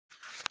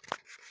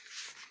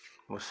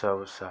What's up,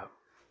 what's up?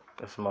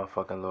 It's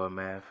motherfucking Lord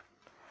Mav.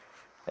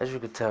 As you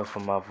can tell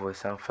from my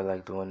voice, I don't feel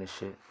like doing this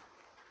shit.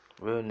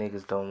 Real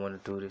niggas don't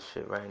want to do this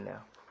shit right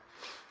now.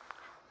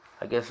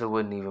 I guess it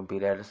wouldn't even be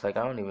that. It's like,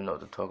 I don't even know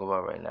what to talk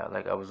about right now.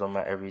 Like, I was on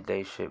my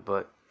everyday shit,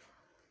 but,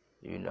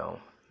 I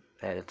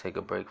had to take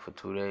a break for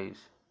 2 days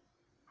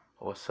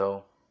or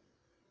so.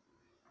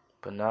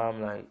 But now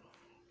I'm like,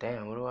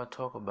 damn, what do I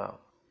talk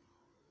about?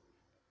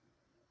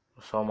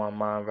 What's on my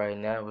mind right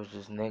now is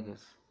just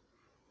niggas.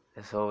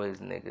 It's always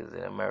niggas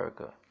in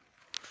America.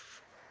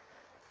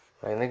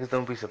 Like, niggas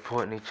don't be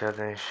supporting each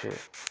other and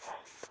shit.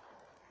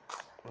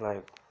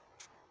 Like,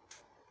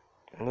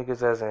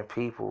 niggas as in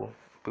people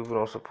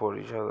don't support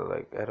each other,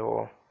 like, at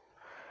all.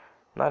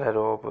 Not at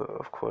all, but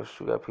of course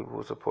you got people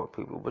who support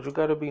people. But you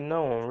gotta be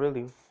known,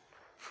 really.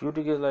 For you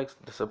to get, like,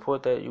 the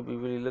support that you be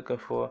really looking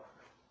for,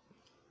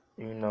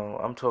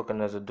 I'm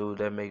talking as a dude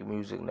that make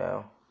music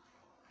now.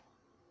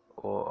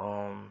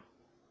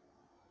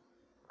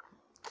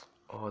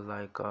 Or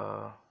like,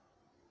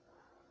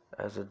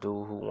 as a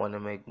dude who wanna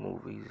make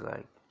movies.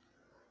 Like,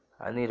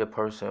 I need a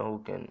person who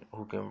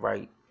can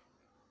write,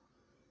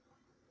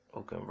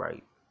 and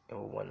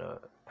will wanna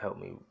help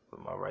me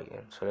with my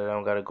writing, so that I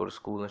don't gotta go to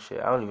school and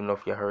shit. I don't even know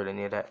if you heard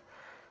any of that,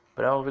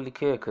 but I don't really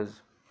care,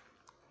 cause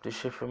this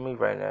shit for me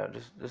right now.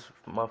 This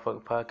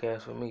motherfucking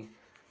podcast for me.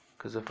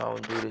 Cause if I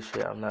don't do this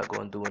shit, I'm not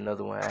gonna do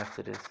another one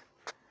after this.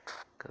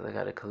 Cause I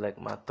gotta collect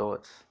my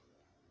thoughts.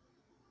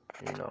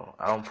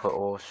 I don't put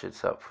all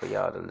shits up for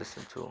y'all to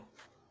listen to.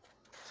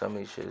 Some of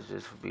these shits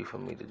just be for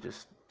me to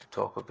just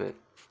talk a bit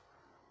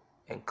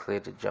and clear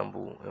the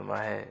jumble in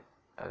my head.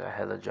 I got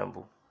hella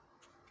jumble.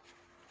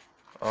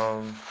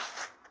 So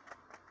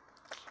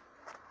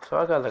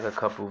I got like a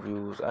couple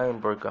views. I ain't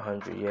broke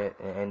 100 yet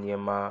in any of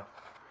my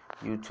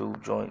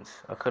YouTube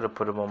joints. I could have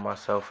put them on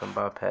myself and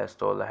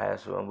bypassed all the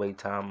hassle and wait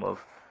time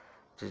of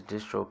just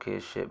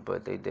DistroKid shit,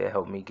 but they did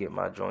help me get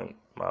my joint,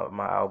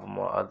 my album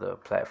on other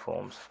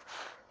platforms.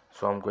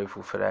 So I'm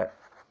grateful for that.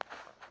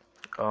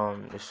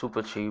 It's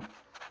super cheap.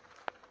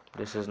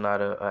 This is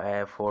not a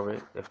ad for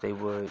it. If they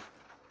would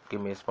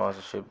give me a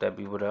sponsorship, that'd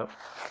be what up.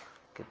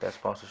 Get that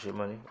sponsorship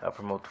money. I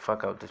promote the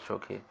fuck out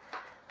DistroKid.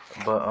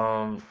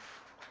 But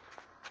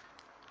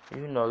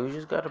you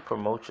just gotta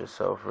promote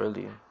yourself,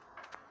 really.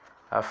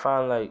 I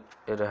find like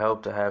it'll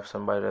help to have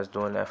somebody that's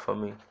doing that for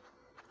me.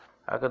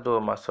 I could do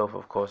it myself,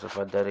 of course, if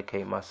I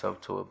dedicate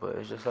myself to it, but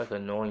it's just like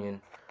annoying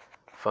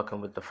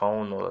fucking with the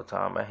phone all the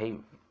time. I hate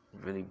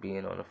really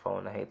being on the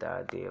phone. I hate the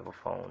idea of a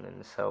phone in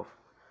itself.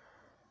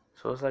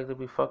 So it's like to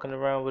be fucking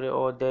around with it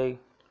all day,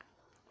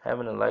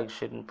 having to like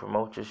shit and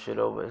promote your shit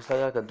over. It's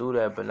like I could do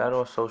that, but not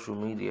on social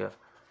media.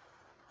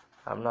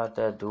 I'm not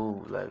that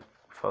dude. Like,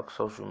 fuck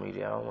social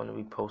media. I don't want to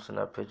be posting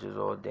up pictures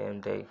all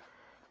damn day.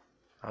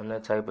 I'm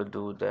that type of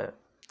dude that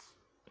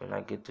when I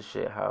get the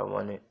shit how I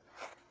want it,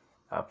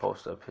 I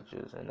post up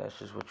pictures, and that's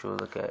just what you'll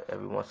look at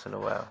every once in a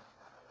while.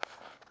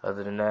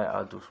 Other than that,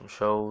 I'll do some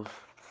shows.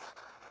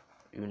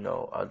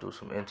 I'll do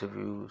some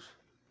interviews.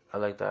 I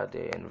like the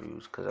idea of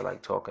interviews because I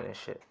like talking and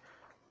shit.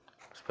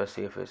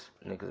 Especially if it's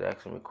niggas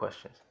asking me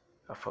questions.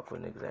 I fuck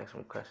with niggas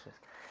asking me questions.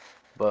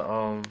 But,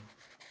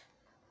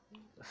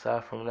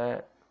 aside from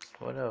that,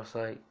 what else?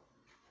 Like,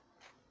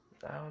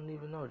 I don't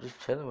even know. Just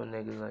chilling with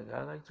niggas. Like,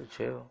 I like to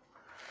chill.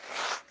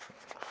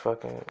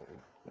 Fucking,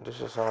 this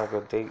just sound like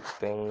a date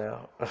thing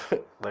now.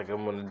 Like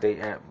I'm on a date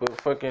app.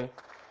 But fucking,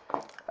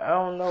 I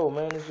don't know,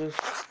 man. It's just,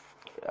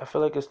 I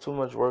feel like it's too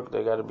much work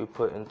that gotta be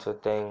put into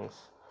things.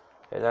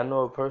 And I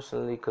know it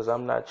personally because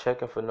I'm not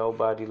checking for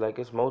nobody. Like,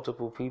 it's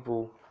multiple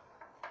people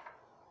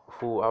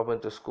who I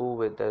went to school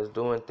with that's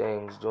doing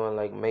things, doing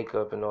like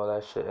makeup and all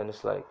that shit. And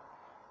it's like,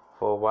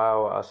 for a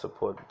while, I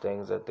support the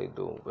things that they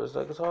do. But it's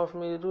like, it's hard for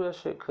me to do that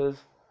shit because,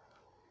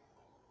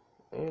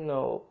 I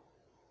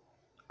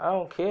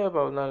don't care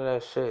about none of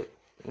that shit.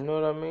 You know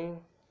what I mean?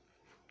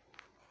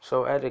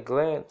 So at a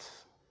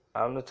glance,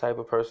 I'm the type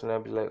of person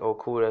that be like, oh,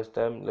 cool, that's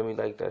them. Let me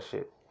like that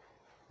shit.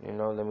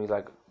 Let me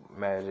like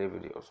manage their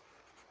videos.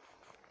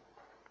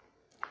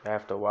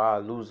 After a while, I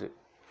lose it.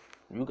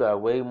 You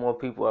got way more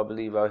people, I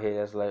believe, out here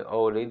that's like,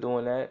 oh, they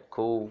doing that?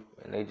 Cool.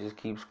 And they just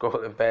keep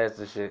scrolling past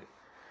the shit.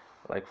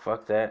 Like,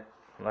 fuck that.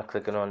 I'm not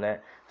clicking on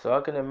that. So I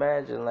can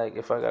imagine, like,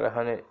 if I got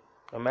 100,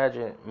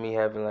 imagine me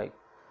having, like,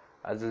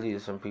 I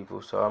deleted some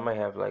people, so I might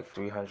have, like,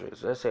 300.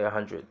 So let's say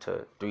 100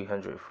 to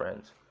 300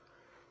 friends.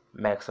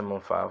 Maximum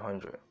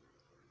 500.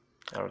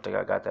 I don't think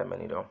I got that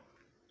many, though.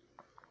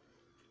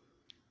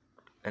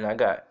 And I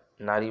got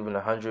not even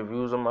 100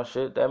 views on my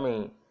shit. That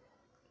mean,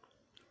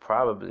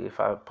 probably, if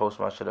I post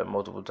my shit up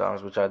multiple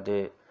times, which I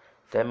did,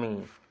 that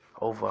means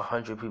over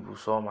 100 people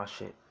saw my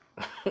shit.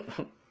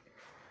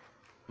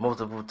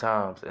 Multiple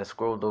times, and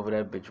scrolled over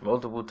that bitch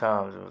multiple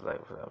times. It was like,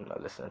 I'm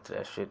not listening to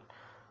that shit.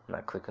 I'm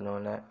not clicking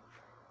on that.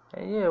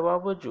 And yeah, why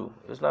would you?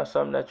 It's not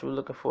something that you're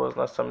looking for. It's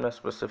not something that's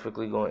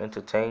specifically going to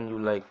entertain you.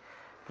 Like,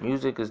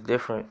 music is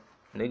different.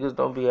 Niggas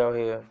don't be out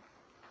here.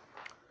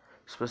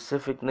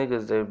 Specific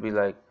niggas, they be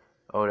like,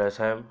 oh, that's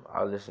him,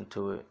 I'll listen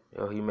to it.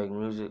 Yo, he make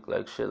music,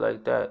 like shit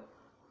like that.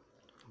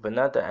 But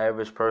not the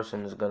average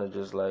person is gonna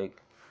just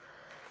like,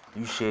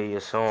 you share your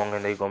song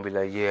and they gonna be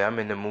like, yeah, I'm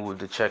in the mood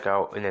to check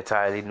out an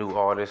entirely new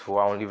artist who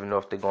I don't even know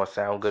if they gonna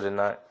sound good or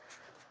not.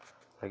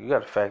 Like, you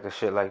gotta factor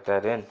shit like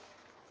that in.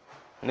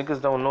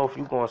 Niggas don't know if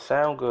you gonna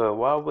sound good.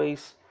 Why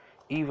waste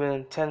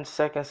even 10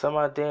 seconds of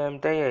my damn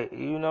day,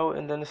 you know?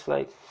 And then it's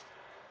like,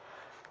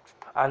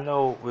 I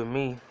know with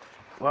me,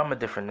 well, I'm a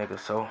different nigga,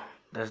 so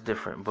that's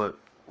different. But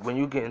when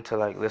you get into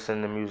like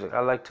listening to music, I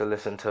like to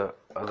listen to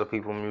other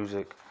people's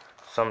music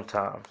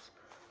sometimes.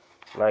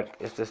 Like,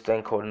 it's this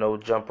thing called No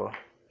Jumper.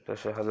 That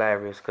shit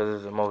hilarious because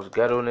it's the most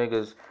ghetto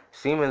niggas,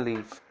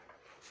 seemingly,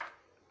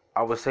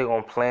 I would say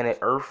on planet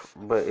Earth,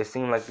 but it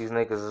seemed like these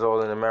niggas is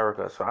all in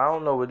America. So I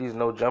don't know what these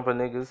No Jumper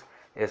niggas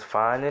is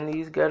finding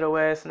these ghetto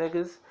ass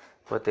niggas,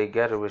 but they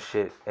ghetto as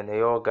shit. And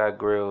they all got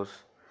grills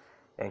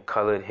and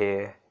colored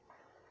hair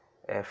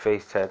and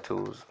face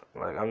tattoos.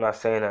 Like, I'm not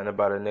saying nothing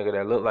about a nigga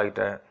that look like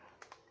that.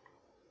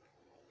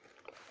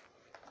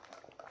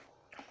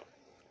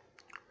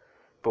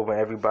 But when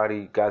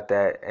everybody got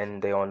that and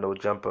they on No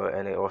Jumper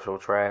and they also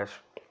trash,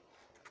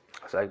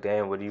 it's like,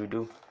 damn, what do you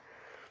do?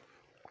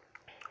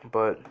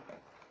 But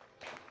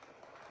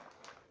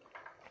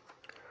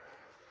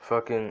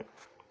fucking,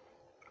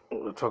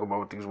 we'll talk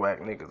about these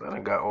whack niggas. I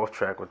done got off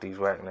track with these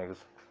whack niggas.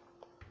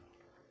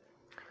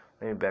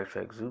 Let me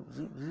backtrack. Zoop,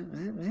 zoop, zoop,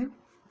 zoop, zoop.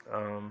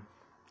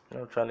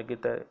 Trying to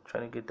get that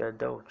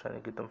dough, trying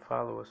to get them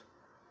followers.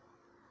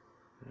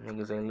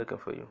 Niggas ain't looking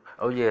for you.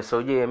 Oh yeah, so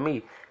yeah,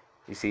 me.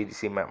 You see,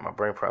 my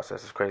brain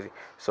process is crazy.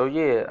 So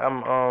yeah,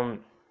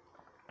 I'm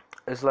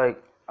it's like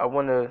I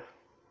wanna.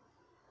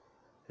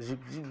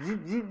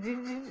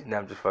 Nah,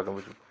 I'm just fucking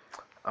with you.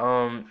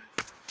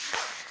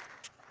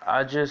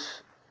 I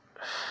just,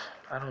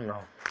 I don't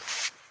know.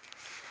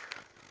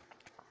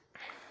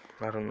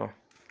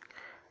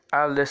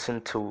 I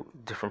listen to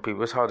different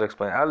people. It's hard to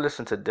explain. I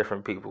listen to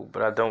different people,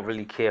 but I don't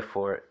really care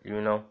for it,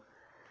 you know?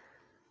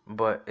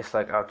 But it's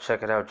like I'll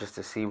check it out just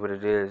to see what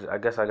it is. I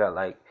guess I got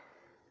like,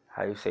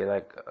 how you say,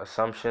 like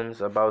assumptions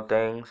about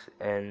things,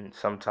 and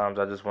sometimes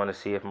I just want to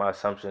see if my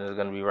assumption is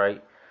going to be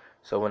right.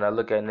 So when I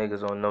look at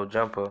niggas on No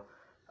Jumper,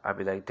 I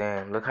be like,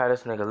 damn, look how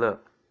this nigga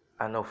look.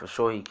 I know for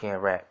sure he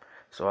can't rap.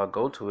 So I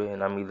go to it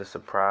and I'm either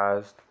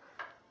surprised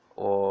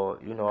or,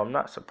 I'm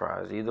not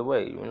surprised. Either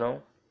way,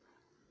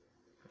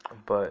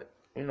 But,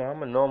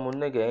 I'm a normal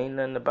nigga. Ain't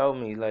nothing about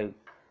me. Like,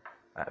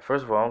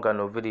 first of all, I don't got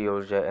no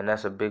videos yet, and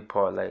that's a big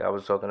part. Like, I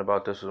was talking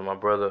about this with my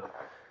brother,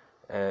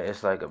 and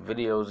it's like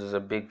videos is a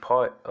big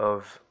part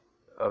of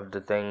the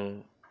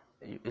thing.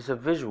 It's a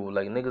visual.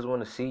 Like, niggas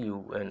want to see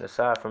you, and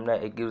aside from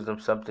that, it gives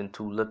them something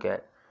to look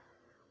at,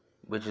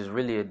 which is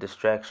really a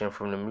distraction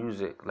from the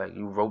music. Like,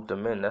 you wrote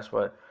them in. That's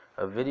why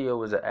a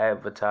video is an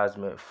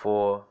advertisement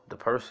for the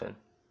person,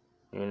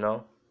 you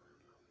know?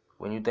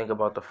 When you think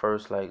about the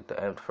first, like,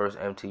 the first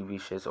MTV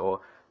shits,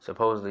 or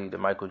supposedly the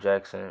Michael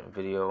Jackson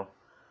video,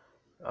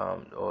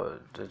 or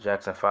the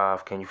Jackson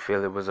 5, Can You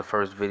Feel It was the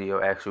first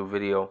video, actual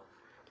video,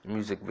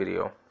 music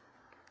video.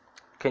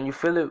 Can You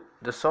Feel It?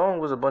 The song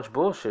was a bunch of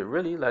bullshit,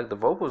 really. Like, the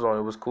vocals on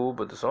it was cool,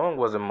 but the song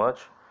wasn't much.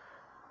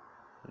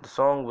 The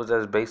song was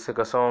as basic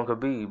a song could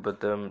be, but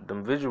them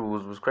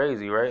visuals was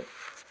crazy, right?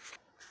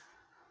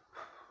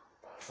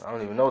 I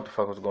don't even know what the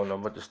fuck was going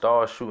on, but the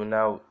stars shooting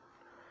out,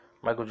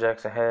 Michael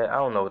Jackson had, I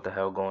don't know what the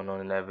hell going on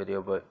in that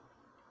video, but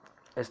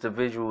it's the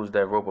visuals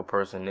that rope a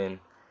person in.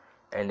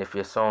 And if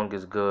your song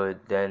is good,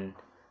 then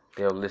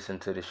they'll listen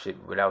to the shit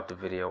without the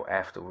video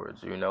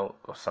afterwards,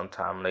 or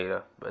sometime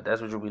later. But that's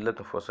what you'll be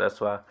looking for, so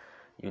that's why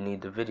you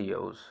need the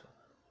videos.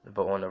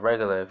 But on the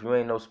regular, if you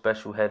ain't no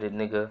special headed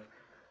nigga,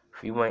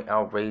 if you ain't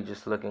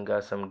outrageous looking,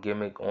 got some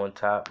gimmick on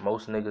top,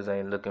 most niggas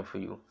ain't looking for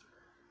you.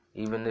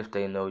 Even if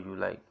they know you,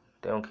 like,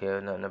 they don't care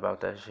nothing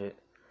about that shit.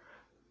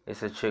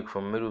 It's a chick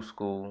from middle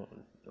school,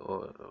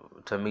 or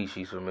to me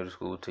she's from middle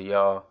school, to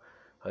y'all,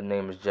 her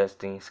name is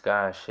Justine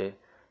Sky and shit.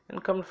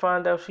 And come to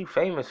find out she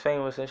famous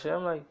and shit.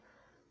 I'm like,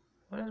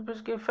 when this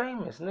bitch get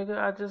famous? Nigga,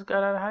 I just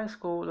got out of high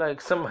school.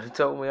 Like, somebody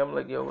told me. I'm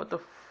like, yo, what the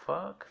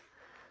fuck?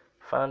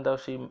 Found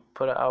out she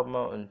put an album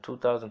out in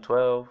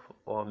 2012,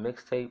 or a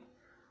mixtape.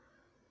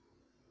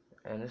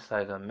 And it's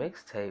like, a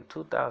mixtape,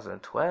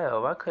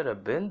 2012. I could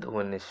have been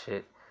doing this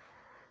shit.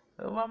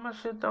 Why my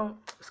shit don't?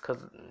 It's because,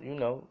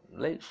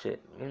 late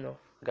shit,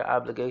 Got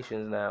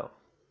obligations now.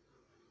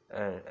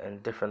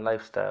 And different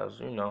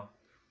lifestyles,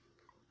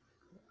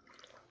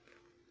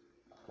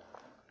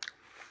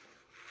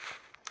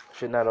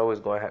 Shit not always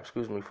going to happen.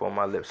 Excuse me for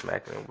my lip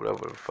smacking and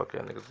whatever the fuck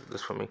y'all niggas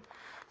this for me.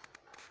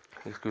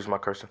 Excuse my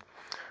cursing.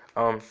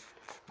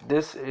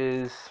 This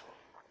is,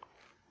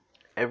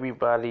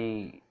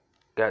 everybody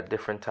got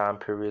different time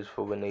periods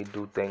for when they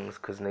do things,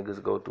 because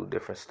niggas go through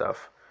different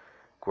stuff,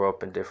 grow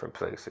up in different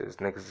places,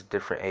 niggas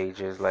different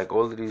ages, like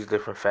all of these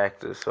different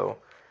factors. So,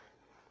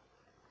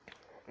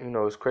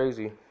 it's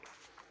crazy,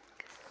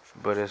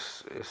 but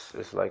it's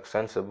like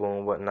sensible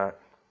and whatnot.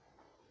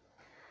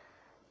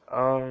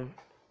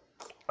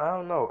 I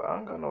don't know. I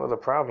don't got no other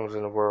problems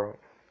in the world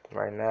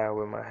right now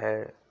with my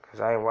head, because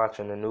I ain't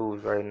watching the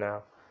news right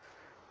now.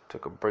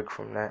 Took a break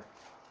from that.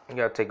 You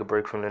gotta take a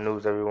break from the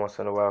news every once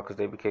in a while because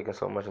they be kicking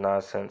so much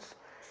nonsense.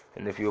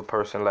 And if you're a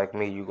person like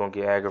me, you gonna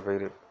get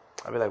aggravated.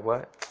 I be like,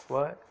 what?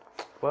 What?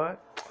 What?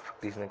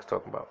 Fuck these niggas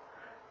talking about.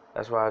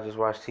 That's why I just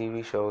watch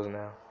TV shows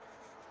now.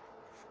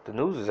 The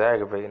news is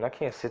aggravating. I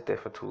can't sit there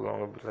for too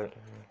long and be like,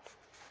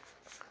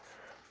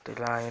 they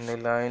lying, they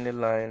lying, they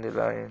lying, they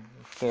lying.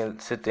 Can't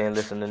sit there and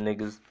listen to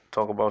niggas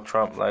talk about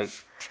Trump like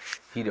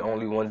he the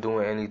only one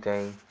doing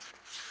anything.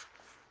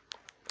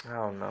 I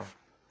don't know.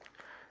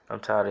 I'm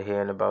tired of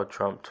hearing about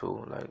Trump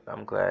too. Like,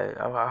 I'm glad.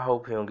 I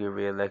hope he don't get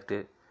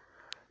reelected,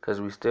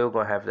 cause we still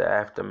gonna have the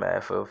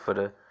aftermath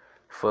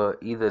for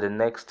either the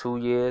next 2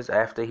 years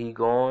after he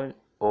gone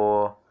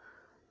or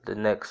the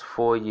next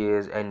 4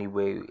 years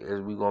anyway. Is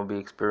we gonna be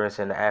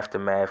experiencing the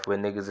aftermath where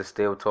niggas are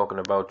still talking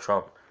about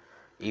Trump,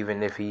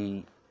 even if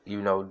he,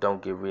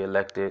 don't get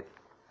reelected.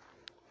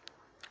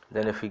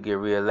 Then if he get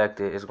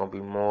reelected, it's gonna be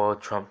more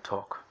Trump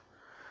talk.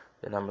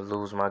 Then I'm gonna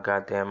lose my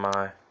goddamn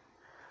mind.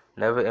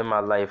 Never in my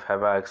life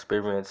have I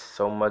experienced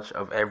so much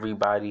of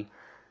everybody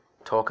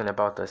talking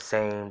about the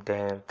same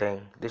damn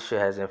thing. This shit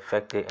has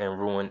infected and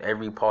ruined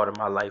every part of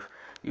my life.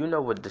 You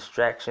know what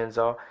distractions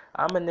are?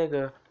 I'm a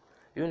nigga,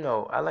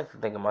 I like to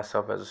think of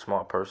myself as a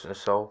smart person.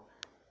 So,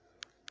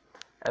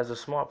 as a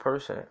smart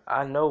person,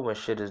 I know when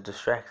shit is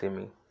distracting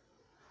me.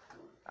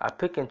 I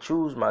pick and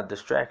choose my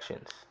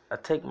distractions. I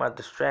take my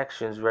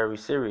distractions very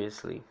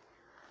seriously.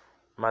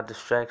 My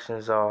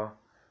distractions are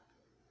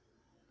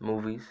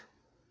movies.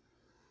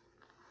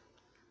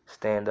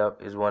 Stand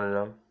up is one of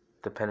them,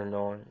 depending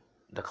on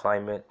the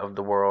climate of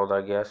the world,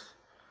 I guess.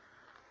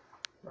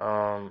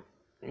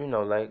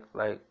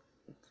 Like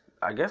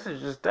I guess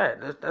it's just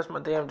that. That's my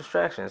damn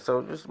distraction.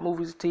 So just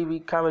movies,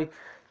 TV, comedy,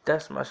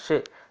 that's my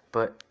shit.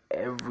 But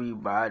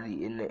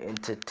everybody in the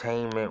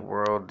entertainment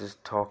world is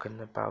talking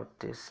about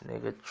this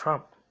nigga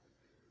Trump.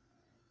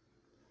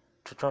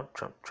 Trump.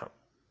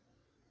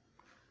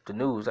 The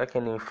news, I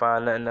can't even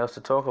find nothing else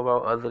to talk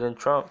about other than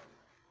Trump.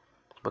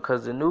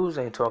 Because the news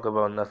ain't talking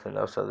about nothing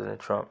else other than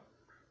Trump.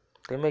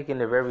 They're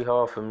making it very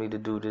hard for me to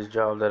do this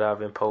job that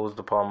I've imposed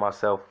upon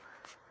myself.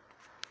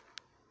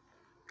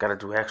 Gotta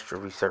do extra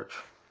research.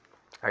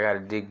 I gotta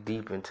dig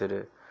deep into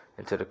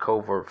the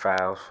covert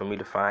files for me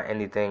to find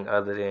anything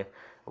other than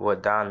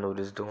what Donald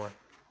is doing.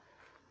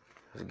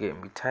 It's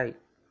getting me tight.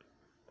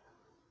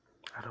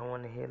 I don't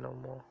want to hear no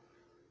more.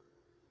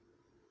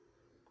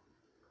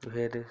 You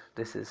hear this?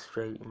 This is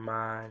straight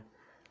mind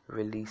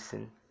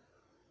releasing.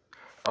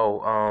 Oh,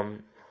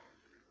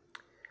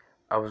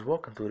 I was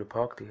walking through the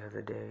park the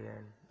other day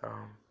and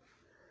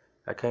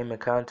I came in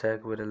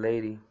contact with a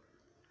lady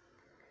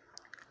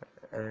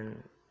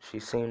and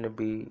she seemed to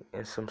be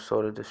in some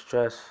sort of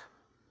distress.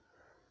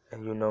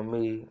 And you know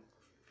me,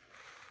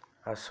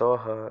 I saw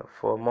her.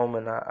 For a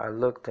moment I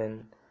looked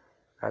and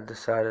I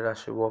decided I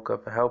should walk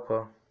up and help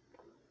her.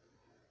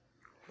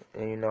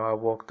 And I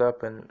walked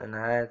up and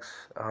I asked,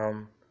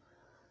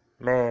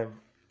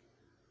 ma'am,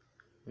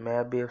 may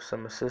I be of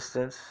some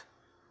assistance?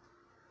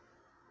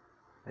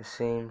 It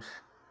seems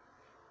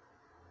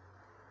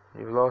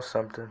you've lost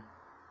something.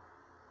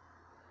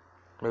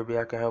 Maybe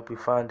I can help you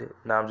find it.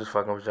 Nah, I'm just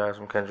fucking with y'all,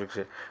 some Kendrick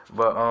shit.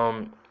 But,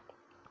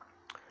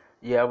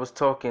 yeah, I was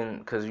talking,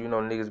 because,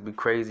 niggas be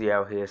crazy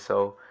out here,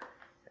 so,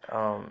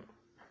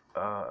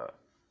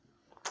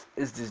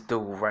 it's this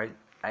dude, right?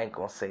 I ain't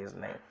gonna say his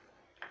name.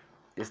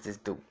 It's this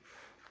dude.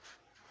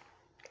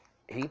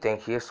 He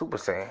think he a Super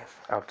Saiyan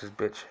out this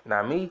bitch.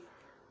 Now me,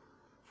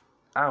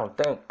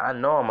 I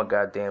know I'm a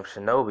goddamn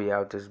shinobi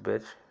out this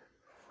bitch.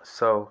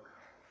 So,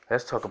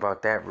 let's talk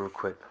about that real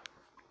quick.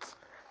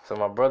 So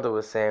my brother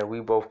was saying we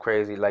both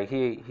crazy. Like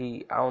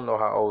he I don't know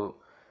how old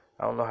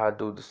how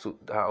old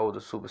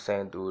the Super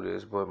Saiyan dude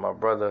is, but my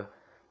brother,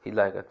 he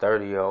like a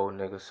 30-year-old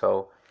nigga.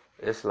 So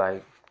it's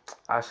like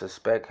I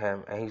suspect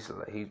him, and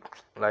so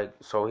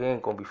he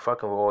ain't gonna be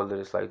fucking with all of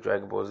this like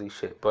Dragon Ball Z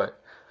shit. But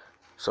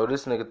so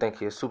this nigga think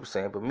he a Super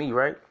Saiyan, but me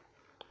right,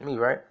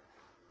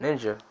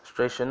 Ninja,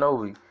 straight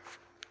Shinobi.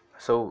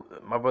 So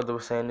my brother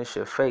was saying this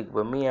shit fake,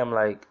 but me, I'm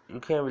like, you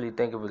can't really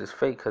think of it as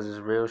fake because it's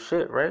real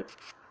shit, right?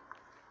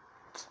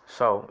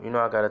 So,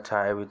 I gotta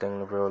tie everything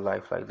to real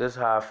life. Like, this is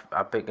how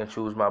I pick and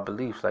choose my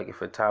beliefs. Like,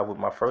 if it tied with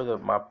my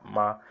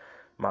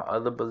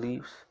other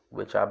beliefs,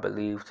 which I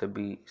believe to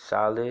be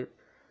solid,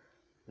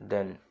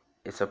 then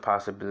it's a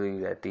possibility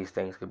that these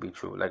things could be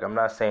true. Like, I'm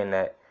not saying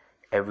that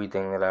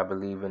everything that I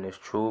believe in is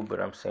true, but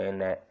I'm saying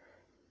that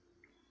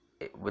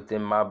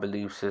within my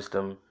belief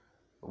system,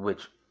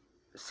 which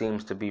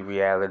seems to be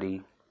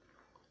reality,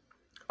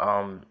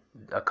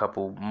 a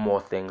couple more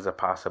things are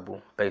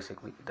possible.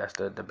 Basically, that's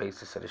the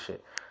basis of the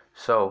shit.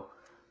 So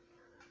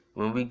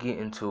when we get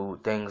into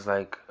things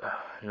like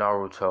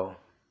Naruto,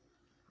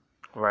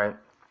 right?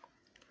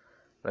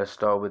 Let's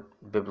start with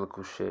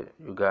biblical shit.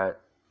 You got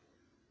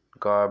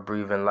God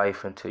breathing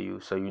life into you,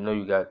 so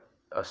you got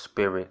a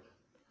spirit.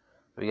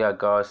 We got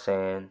God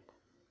saying,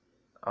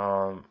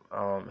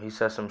 he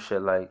said some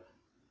shit like,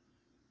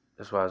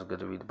 that's why it's good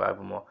to read the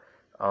Bible more.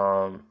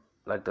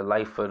 Like the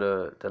life of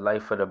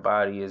the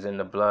body is in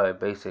the blood,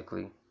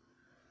 basically.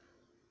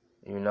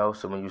 You know,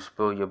 so when you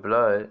spill your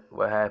blood,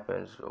 what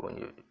happens?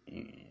 When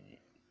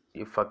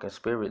your fucking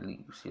spirit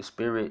leaves. Your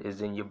spirit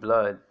is in your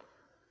blood.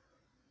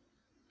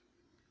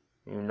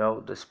 You know,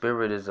 the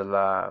spirit is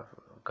alive.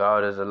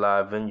 God is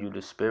alive in you.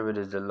 The spirit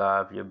is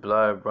alive. Your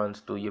blood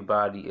runs through your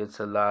body. It's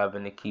alive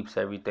and it keeps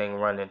everything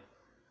running.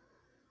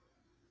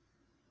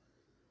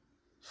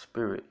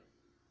 Spirit,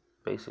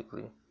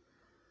 basically.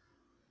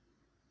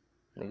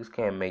 Niggas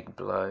can't make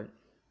blood.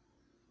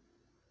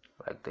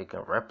 Like, they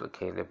can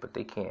replicate it, but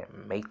they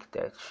can't make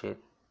that shit.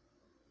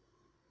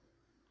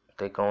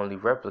 They can only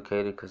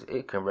replicate it because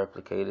it can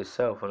replicate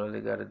itself. And all they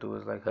gotta do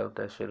is, like, help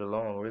that shit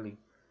along, really.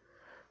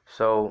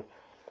 So,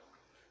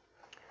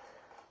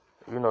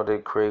 you know, they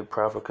create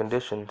proper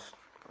conditions.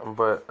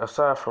 But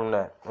aside from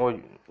that, or,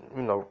 you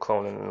know,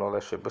 cloning and all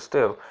that shit, but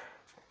still,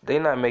 they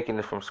not making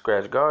it from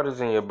scratch. God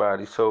is in your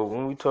body. So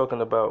when we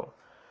talking about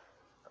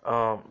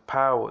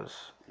powers,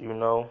 you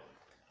know,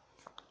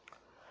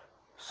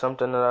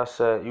 something that I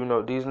said, you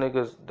know, these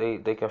niggas,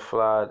 they can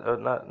fly,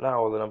 not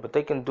all of them, but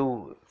they can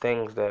do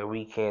things that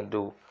we can't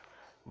do.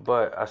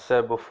 But I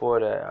said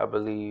before that I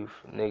believe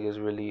niggas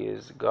really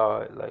is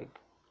God, like,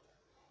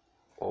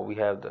 or we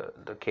have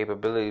the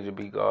capability to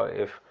be God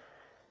if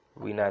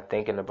we not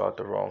thinking about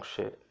the wrong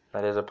shit.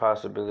 Now there's a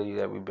possibility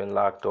that we've been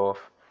locked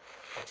off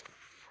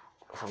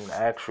from the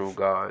actual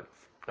God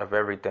of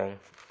everything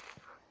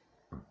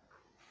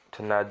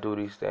to not do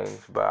these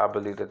things. But I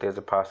believe that there's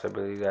a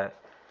possibility that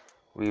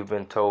we've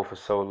been told for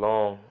so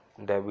long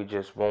that we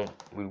just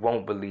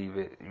won't believe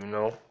it, you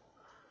know,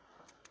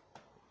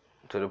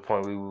 to the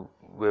point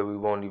where we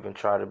won't even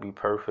try to be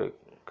perfect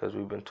because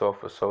we've been taught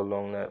for so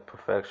long that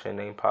perfection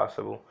ain't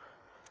possible.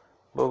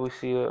 But we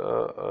see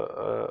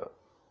a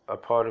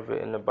part of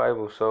it in the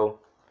Bible. So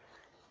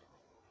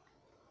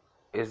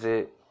is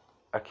it,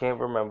 I can't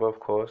remember, of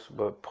course,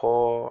 but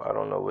Paul, I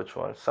don't know which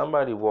one,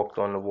 somebody walked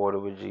on the water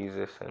with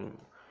Jesus, and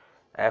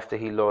after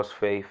he lost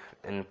faith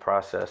in the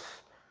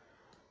process,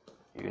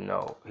 you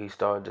know, he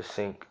started to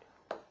sink.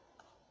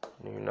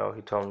 You know,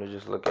 he told him to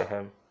just look at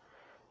him.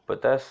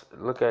 But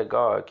look at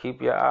God.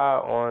 Keep your eye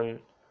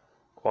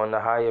on the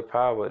higher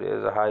power.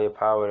 There's a higher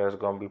power that's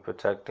going to be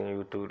protecting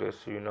you through this,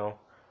 you know.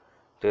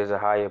 There's a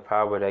higher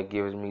power that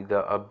gives me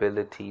the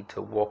ability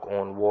to walk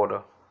on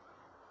water.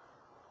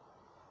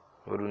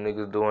 What do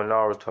niggas do in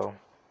Naruto?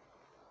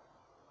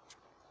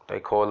 They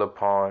call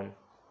upon,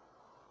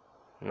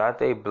 not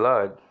their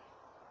blood.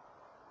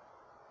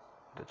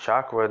 The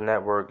chakra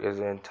network is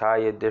an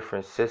entire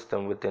different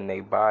system within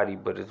their body,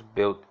 but it's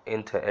built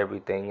into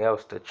everything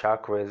else. The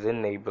chakra is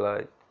in their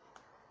blood.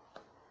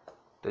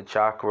 The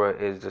chakra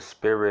is the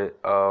spirit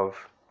of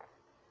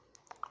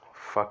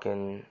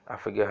fucking, I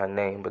forget her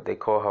name, but they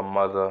call her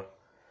mother.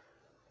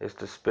 It's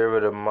the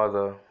spirit of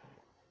mother,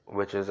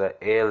 which is an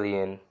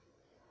alien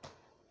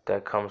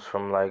that comes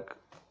from like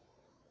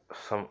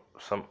some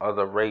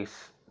other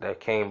race that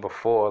came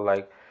before.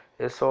 Like,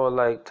 it's all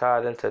like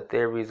tied into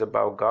theories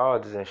about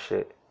gods and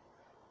shit.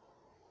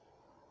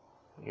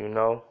 You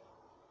know?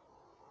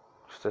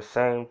 It's the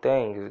same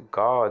thing. It's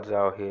gods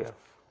out here.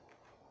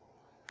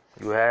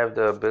 You have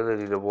the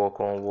ability to walk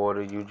on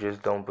water, you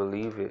just don't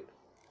believe it.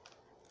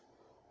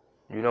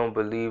 You don't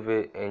believe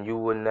it, and you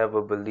would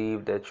never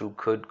believe that you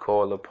could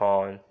call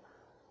upon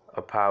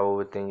a power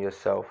within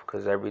yourself,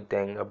 because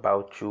everything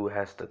about you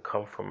has to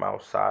come from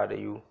outside of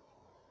you.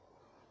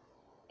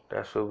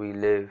 That's where we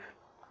live.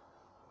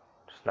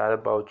 It's not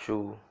about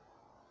you,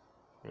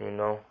 you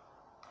know.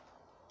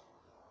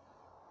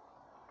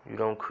 You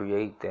don't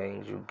create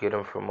things, you get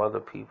them from other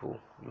people.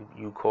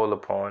 You call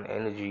upon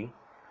energy,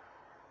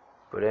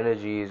 but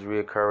energy is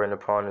reoccurring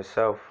upon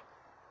itself.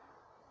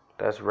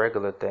 That's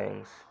regular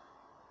things.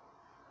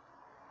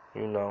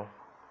 You know,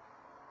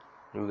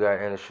 you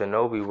got in the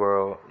Shinobi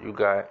world, you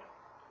got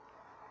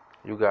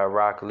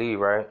Rock Lee,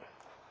 right?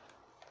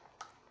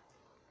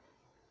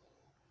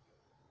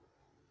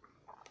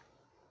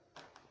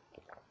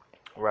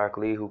 Rock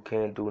Lee, who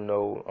can't do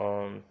no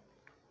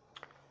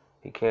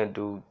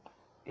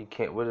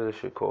what is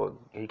this shit called?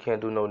 He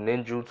can't do no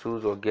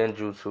ninjutsus or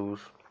genjutsus.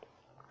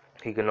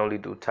 He can only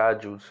do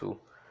taijutsu.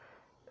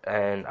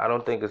 And I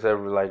don't think it's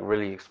ever like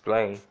really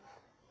explained.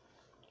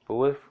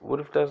 But what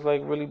if that's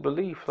like really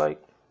belief?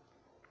 Like,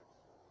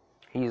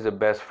 he's the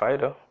best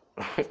fighter.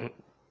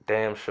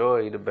 Damn sure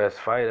he's the best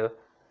fighter.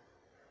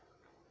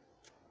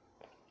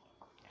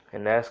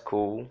 And that's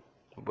cool.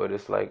 But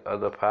it's like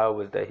other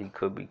powers that he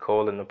could be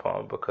calling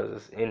upon because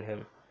it's in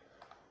him.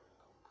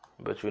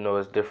 But you know,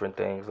 it's different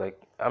things. Like,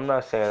 I'm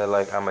not saying that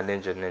like I'm a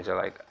ninja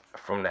like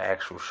from the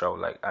actual show.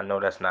 Like, I know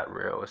that's not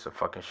real. It's a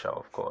fucking show,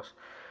 of course.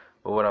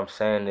 But what I'm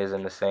saying is,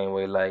 in the same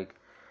way, like,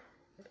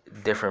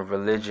 different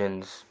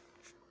religions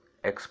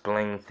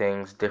explain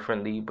things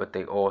differently, but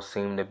they all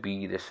seem to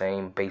be the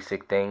same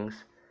basic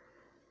things.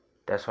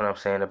 That's what I'm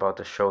saying about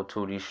the show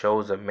too. These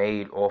shows are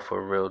made off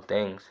of real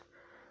things.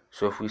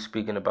 So if we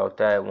speaking about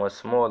that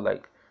once more,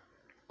 like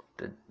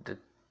the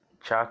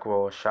chakra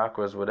or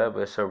chakras,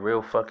 whatever, it's a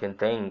real fucking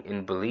thing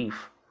in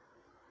belief,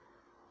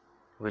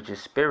 which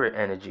is spirit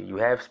energy. You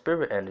have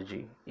spirit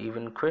energy.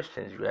 Even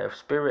Christians, you have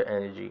spirit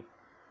energy.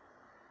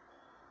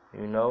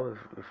 You know,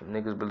 if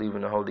niggas believe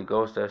in the Holy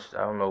Ghost, I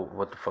don't know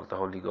what the fuck the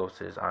Holy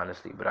Ghost is,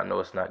 honestly, but I know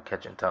it's not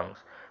catching tongues.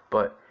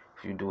 But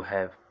if you do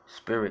have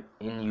spirit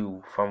in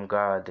you from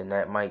God, then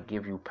that might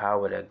give you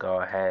power that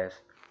God has,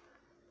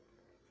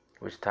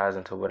 which ties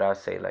into what I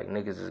say, like,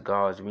 niggas is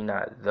gods. We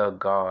not the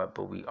God,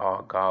 but we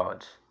are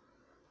gods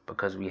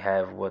because we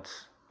have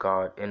what's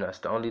God in us.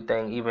 The only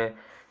thing, even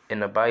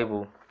in the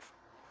Bible,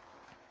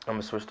 I'm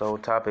gonna switch the whole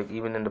topic.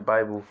 Even in the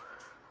Bible,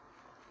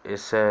 it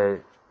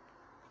said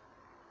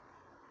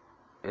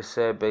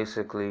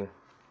basically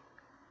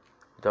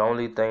the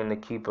only thing to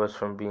keep us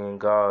from being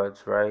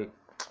gods, right?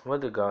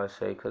 What did God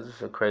say? Because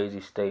it's a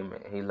crazy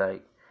statement. He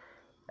like,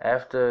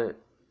 after,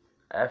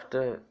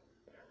 maybe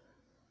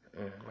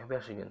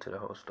I should get into the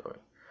whole story.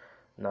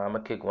 No, I'm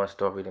going to kick one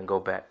story, then go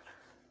back.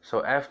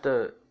 So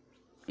after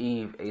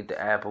Eve ate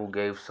the apple,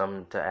 gave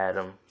some to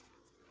Adam,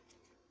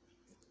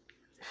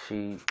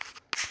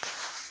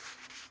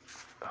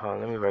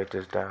 let me write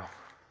this down.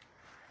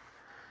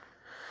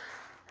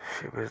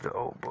 Shit, where's the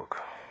old book?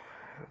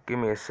 Give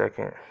me a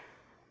second.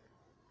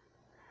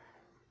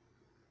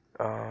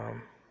 How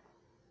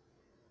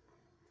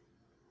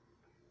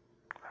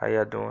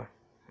y'all doing?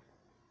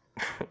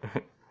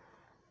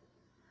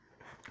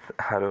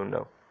 I don't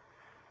know.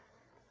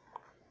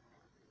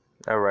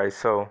 Alright,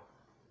 so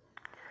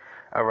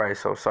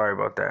sorry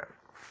about that.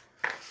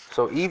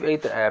 So Eve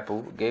ate the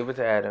apple, gave it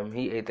to Adam.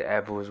 He ate the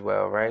apple as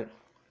well, right?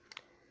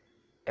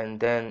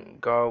 And then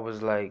God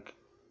was like,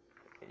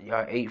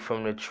 y'all ate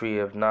from the tree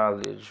of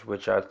knowledge,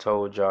 which I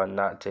told y'all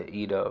not to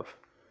eat of.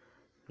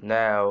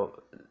 Now,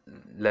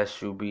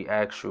 lest you be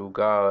actual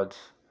gods,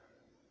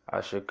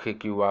 I should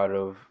kick you out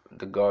of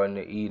the Garden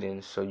of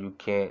Eden so you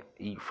can't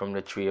eat from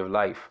the tree of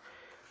life.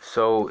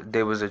 So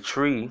there was a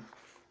tree,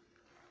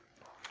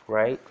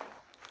 right?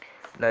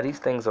 Now these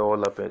things are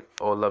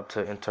all up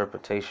to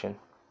interpretation.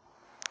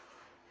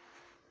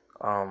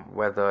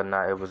 Whether or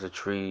not it was a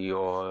tree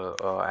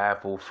or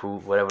apple,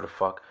 fruit, whatever the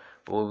fuck.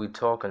 But what we're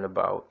talking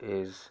about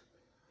is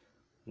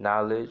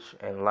knowledge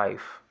and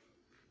life.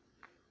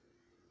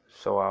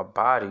 So our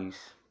bodies,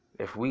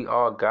 if we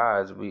are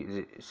gods,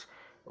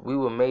 we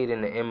were made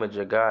in the image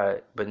of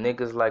God. But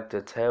niggas like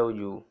to tell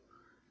you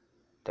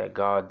that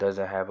God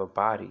doesn't have a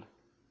body.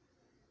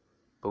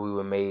 But we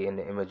were made in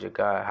the image of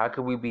God. How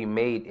could we be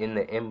made in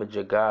the image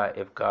of God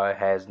if God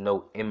has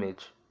no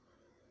image?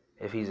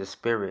 If he's a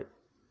spirit?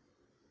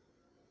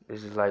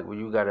 This is like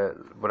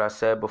what I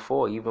said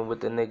before, even with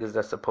the niggas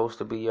that's supposed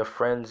to be your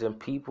friends and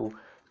people,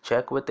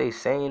 check what they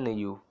saying to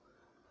you.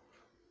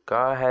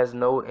 God has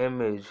no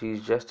image.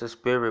 He's just a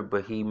spirit,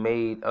 but he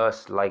made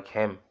us like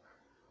him.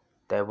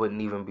 That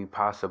wouldn't even be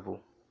possible.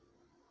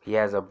 He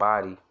has a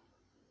body.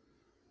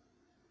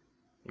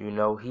 You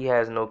know, he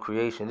has no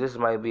creation. This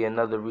might be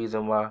another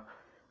reason why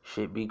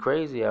shit be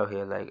crazy out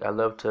here. Like, I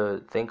love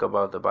to think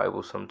about the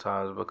Bible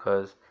sometimes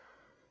because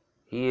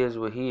he is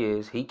what he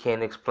is. He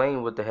can't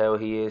explain what the hell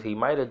he is. He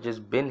might have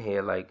just been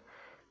here,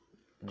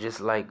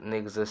 just like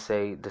niggas that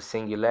say the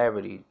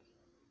singularity.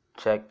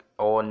 Check,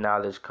 all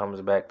knowledge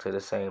comes back to the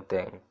same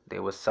thing.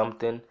 There was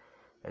something,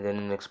 and then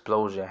an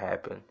explosion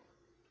happened.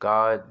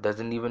 God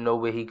doesn't even know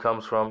where he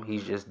comes from.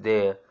 He's just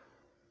there,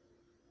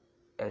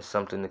 and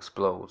something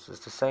explodes. It's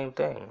the same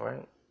thing,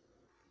 right?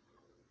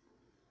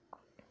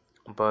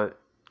 But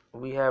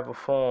we have a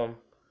form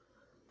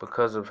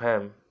because of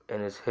him,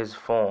 and it's his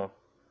form.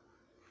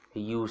 He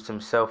used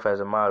himself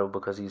as a model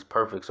because he's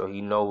perfect, so he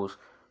knows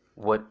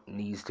what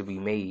needs to be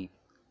made.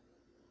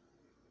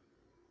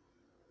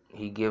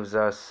 He gives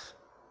us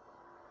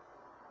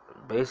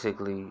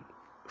basically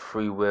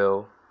free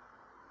will,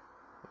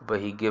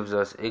 but he gives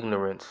us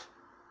ignorance.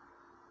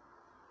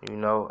 You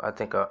know, I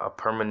think a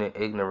permanent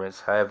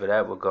ignorance, however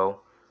that would go.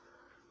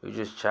 You're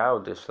just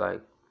childish,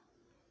 like,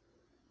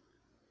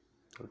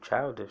 you're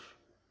childish.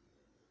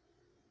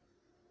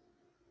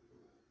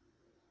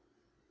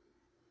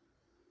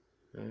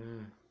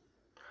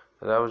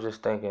 Cause I was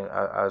just thinking,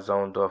 I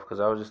zoned off, cause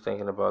I was just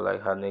thinking about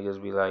like how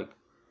niggas be like,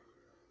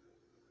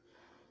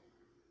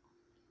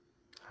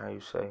 how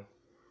you say,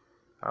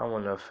 I don't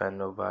want to offend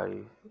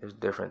nobody. It's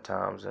different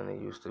times than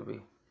it used to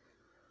be.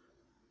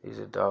 These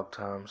are dark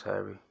times,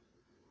 Harry.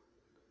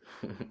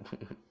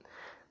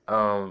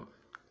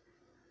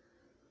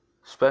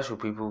 Special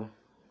people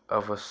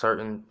of a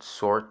certain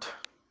sort,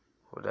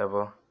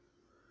 whatever,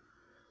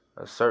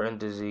 a certain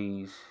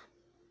disease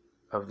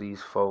of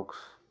these folks.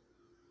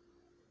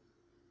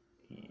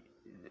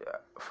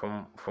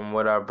 From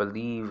what I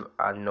believe,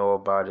 I know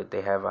about it,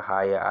 they have a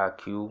higher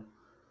IQ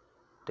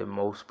than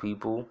most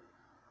people,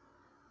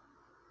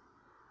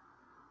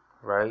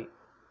 right?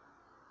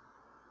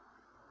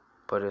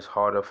 But it's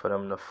harder for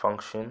them to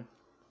function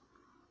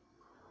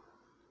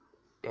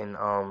in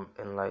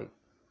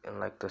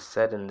the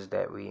settings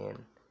that we in.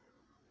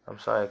 I'm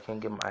sorry, I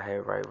can't get my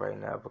head right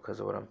now because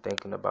of what I'm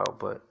thinking about,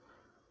 but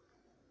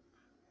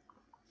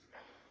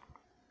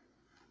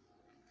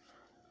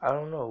I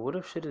don't know. What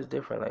if shit is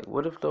different? Like,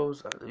 what if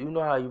those, you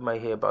know how you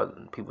might hear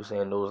about people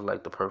saying those are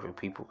like the perfect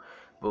people,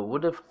 but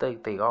what if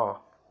they are?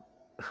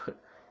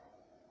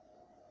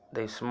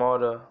 They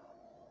smarter,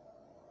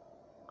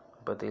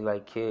 but they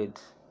like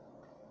kids,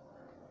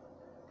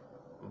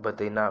 but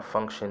they not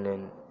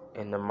functioning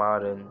in the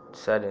modern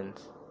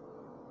settings.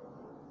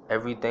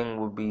 Everything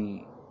will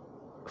be,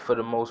 for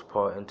the most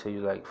part, until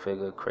you like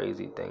figure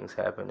crazy things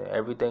happening,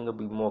 everything will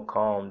be more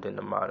calm than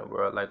the modern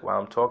world. Like while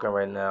I'm talking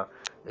right now,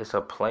 it's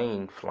a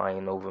plane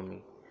flying over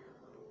me.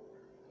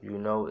 You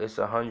know, it's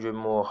 100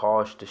 more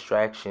harsh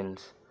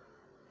distractions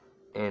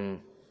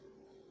in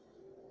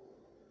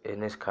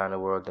this kind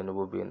of world than it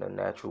would be in the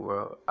natural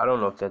world. I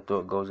don't know if that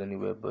thought goes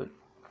anywhere, but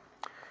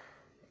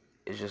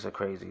it's just a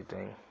crazy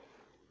thing.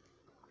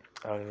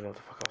 I don't even know what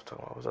the fuck I was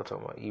talking about. What was I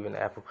talking about? Even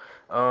Apple.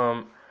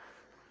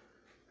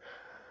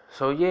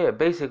 So yeah,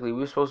 basically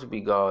we're supposed to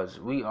be gods.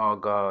 We are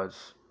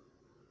gods,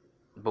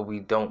 but we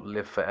don't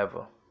live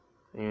forever.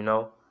 You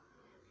know?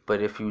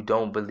 But if you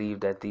don't believe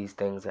that these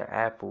things are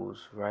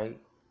apples, right?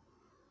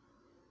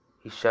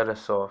 He shut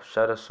us off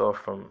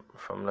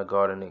from the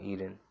Garden of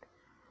Eden.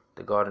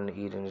 The Garden of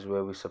Eden is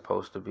where we're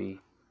supposed to be,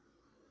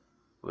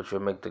 which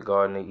would make the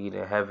Garden of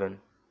Eden heaven.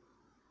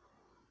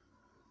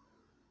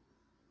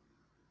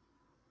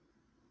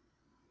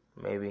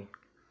 Maybe.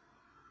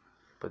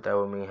 But that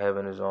would mean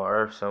heaven is on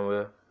earth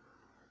somewhere.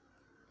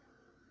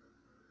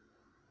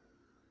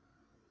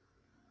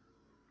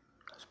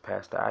 It's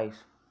past the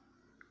ice.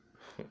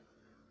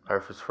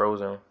 Earth is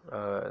frozen.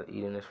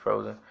 Eden is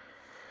frozen.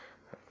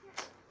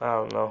 I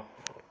don't know.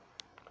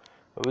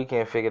 But we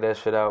can't figure that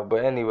shit out.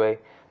 But anyway,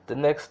 the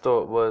next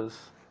thought was,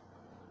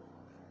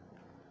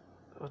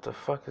 what the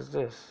fuck is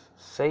this?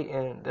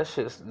 Satan. That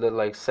shit look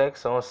like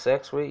sex on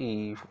Sex with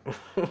Eve.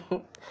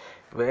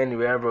 But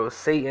anyway, I wrote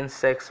Satan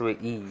sex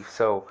with Eve.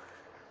 So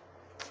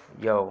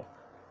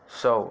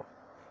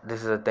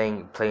this is a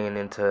thing playing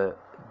into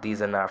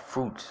these are not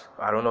fruits.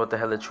 I don't know what the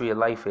hell the tree of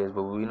life is,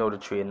 but we know the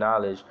tree of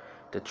knowledge.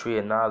 The tree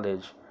of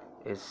knowledge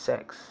is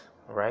sex,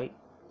 right?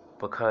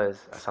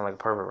 Because I sound like a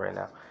pervert right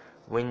now.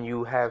 When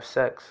you have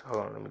sex,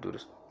 hold on, let me do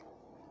this.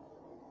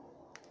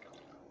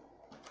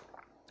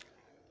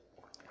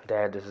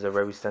 Dad, this is a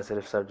very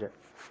sensitive subject.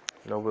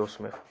 No Will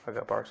Smith. I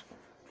got bars.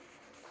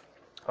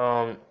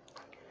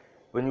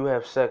 When you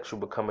have sex, you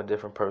become a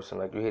different person.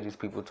 Like, you hear these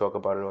people talk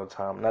about it all the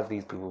time. Not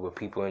these people, but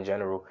people in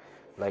general.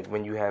 Like,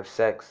 when you have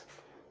sex,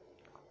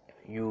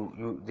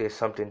 you there's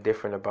something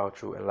different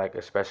about you, and like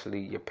especially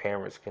your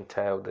parents can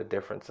tell the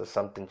difference, or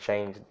something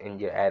changed in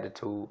your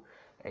attitude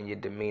and your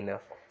demeanor,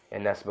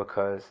 and that's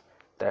because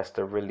that's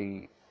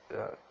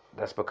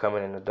that's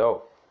becoming an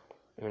adult.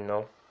 You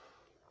know,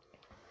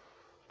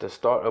 the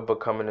start of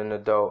becoming an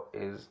adult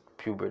is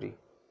puberty.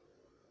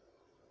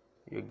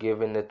 You're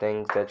given the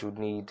things that you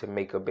need to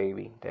make a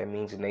baby. That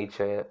means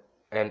nature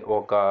and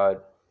or God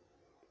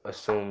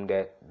assume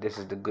that this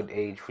is the good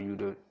age for you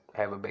to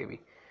have a baby.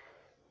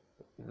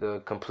 The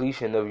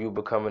completion of you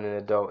becoming an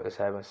adult is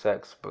having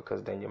sex,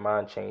 because then your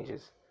mind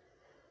changes,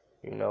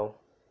 you know,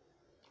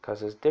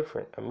 because it's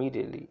different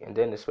immediately. And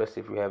then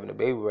especially if you're having a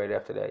baby right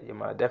after that, your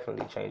mind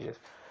definitely changes.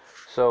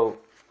 So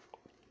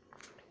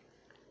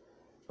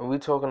when we're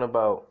talking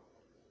about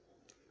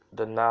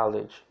the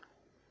knowledge,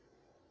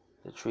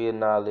 the tree of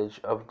knowledge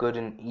of good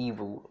and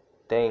evil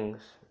things,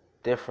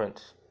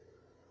 difference,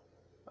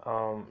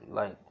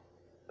 like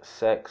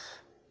sex,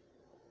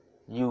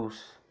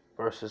 use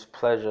versus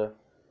pleasure,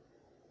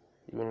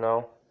 you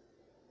know,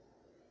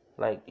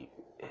 like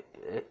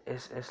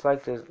it's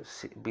like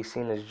this be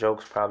seen as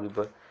jokes probably,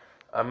 but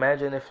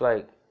imagine if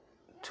like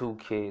two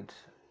kids,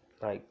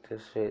 like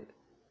this shit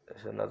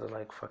is another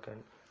like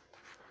fucking,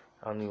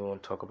 I don't even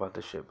want to talk about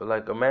this shit, but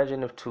like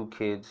imagine if two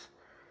kids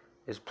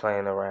is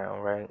playing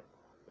around, right?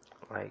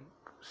 Like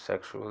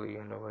sexually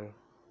in a way.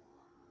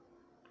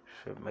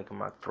 Shit making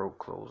my throat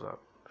close up.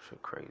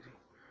 Shit crazy.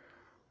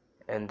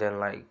 And then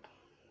like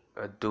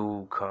a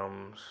dude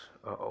comes,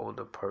 an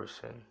older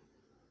person,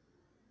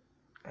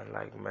 and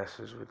like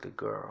messes with the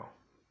girl,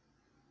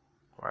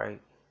 right?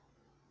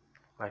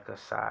 Like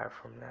aside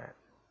from that,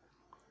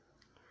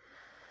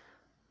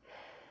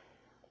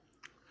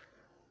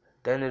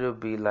 then it'll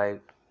be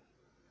like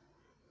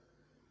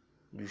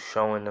you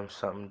showing them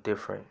something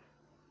different,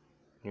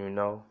 you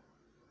know?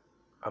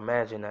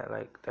 Imagine that,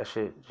 like that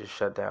shit just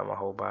shut down my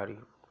whole body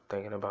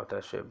thinking about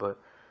that shit, but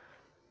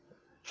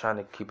trying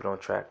to keep it on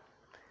track.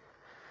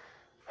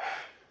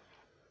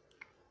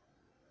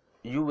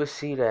 You would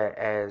see that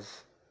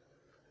as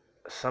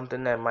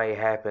something that might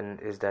happen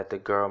is that the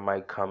girl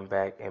might come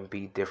back and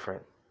be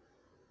different.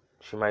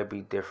 She might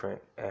be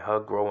different, and her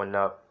growing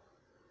up,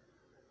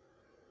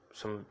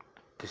 some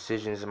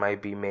decisions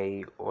might be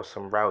made or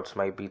some routes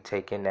might be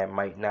taken that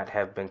might not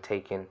have been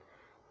taken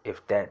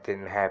if that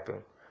didn't happen.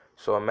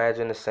 So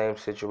imagine the same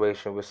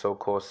situation with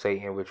so-called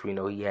Satan, which we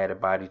know he had a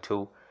body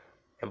too,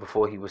 and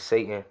before he was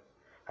Satan,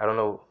 I don't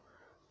know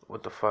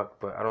what the fuck,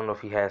 but I don't know if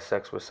he had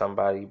sex with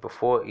somebody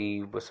before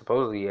Eve, but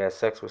supposedly he had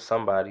sex with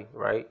somebody,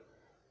 right?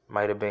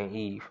 Might have been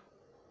Eve.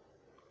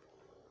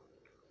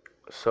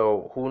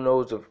 So who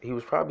knows if he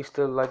was probably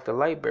still like the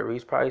light bearer.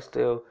 He's probably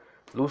still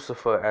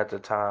Lucifer at the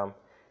time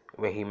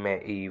when he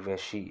met Eve, and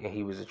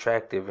he was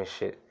attractive and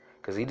shit.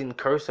 Cause he didn't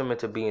curse him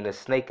into being a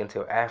snake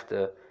until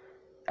after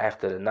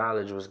the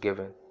knowledge was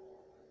given.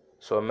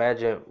 So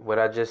imagine what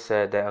I just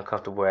said, that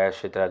uncomfortable ass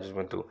shit that I just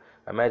went through.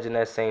 Imagine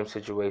that same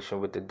situation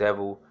with the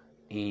devil,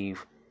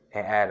 Eve,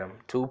 and Adam.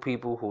 Two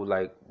people who,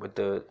 like, with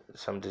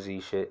some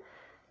disease shit,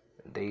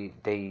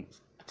 they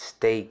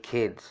stay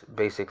kids,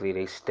 basically.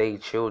 They stay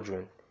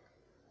children.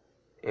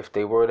 If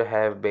they were to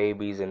have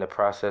babies and the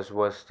process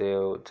was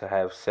still to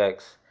have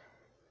sex,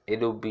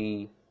 it'll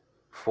be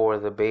for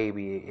the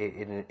baby.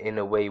 It in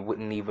a way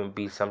wouldn't even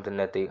be something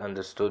that they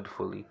understood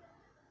fully,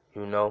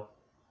 you know?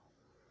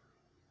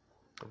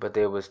 But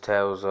there was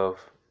tales of,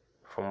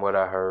 from what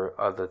I heard,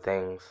 other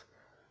things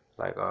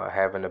like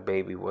having a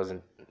baby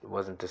wasn't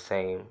the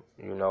same,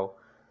 you know,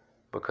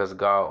 because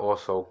God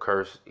also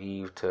cursed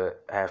Eve to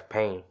have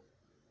pain,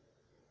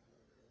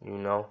 you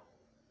know,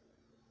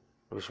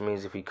 which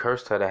means if he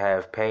cursed her to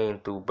have pain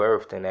through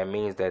birth, then that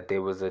means that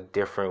there was a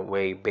different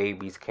way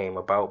babies came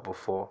about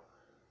before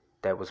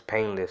that was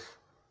painless,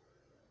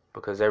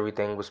 because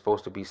everything was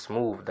supposed to be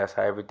smooth. That's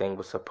how everything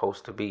was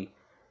supposed to be.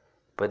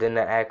 But in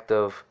the act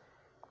of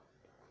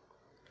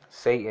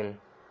Satan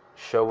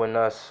showing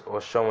us or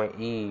showing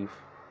Eve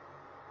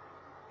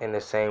in the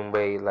same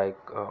way, like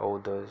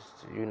does,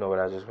 you know what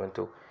I just went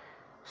through.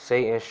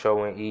 Satan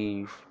showing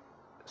Eve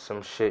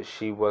some shit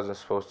she wasn't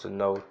supposed to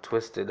know,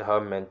 twisted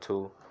her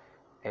mental,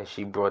 and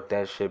she brought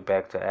that shit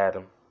back to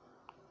Adam,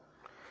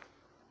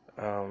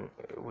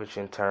 which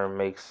in turn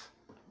makes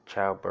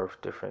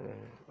childbirth different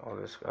and all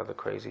this other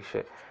crazy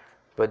shit.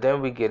 But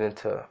then we get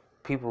into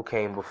people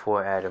came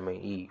before Adam and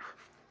Eve.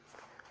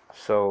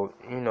 So,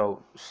 you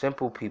know,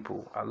 simple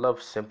people. I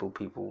love simple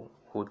people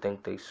who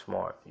think they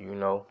smart, you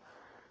know,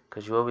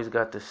 because you always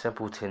got the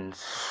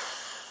simpletons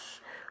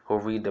who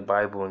read the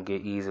Bible and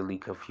get easily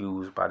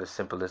confused by the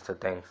simplest of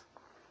things,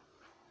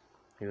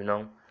 you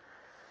know.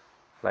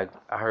 Like,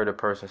 I heard a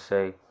person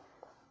say,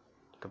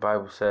 the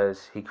Bible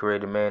says he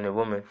created man and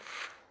woman,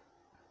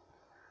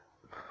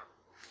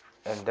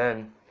 and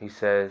then he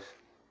says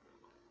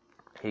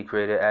he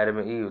created Adam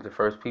and Eve, the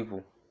first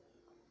people.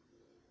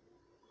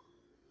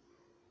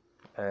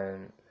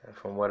 And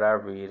from what I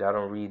read, I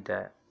don't read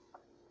that.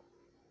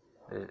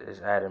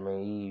 It's Adam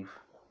and Eve.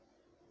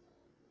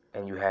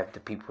 And you have the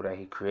people that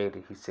he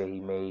created. He said he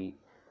made,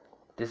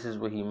 this is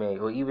what he made.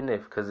 Or even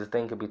if, because the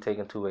thing could be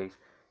taken two ways.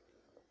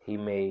 He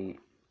made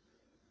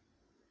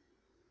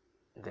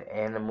the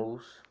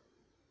animals.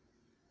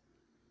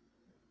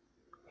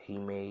 He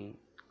made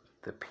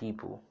the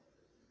people.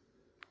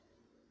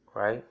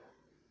 Right?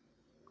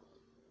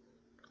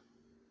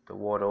 The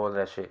water, all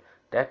that shit.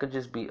 That could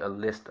just be a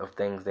list of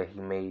things that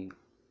he made.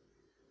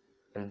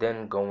 And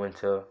then go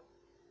into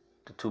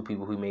the two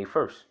people he made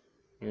first.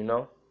 You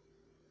know?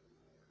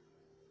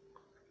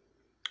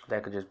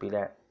 That could just be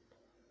that.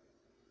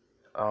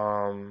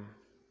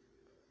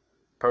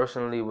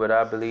 Personally, what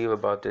I believe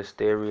about this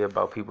theory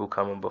about people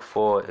coming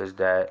before is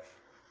that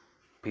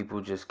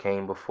people just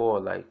came before.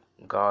 Like,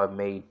 God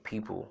made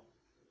people.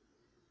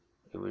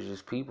 It was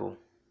just people.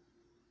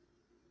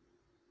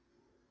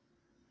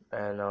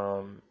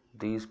 And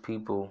these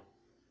people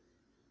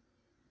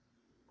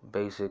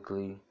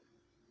basically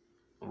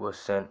were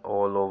sent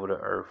all over the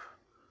earth.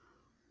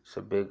 It's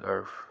a big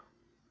earth.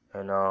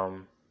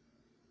 And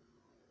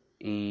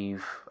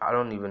Eve, I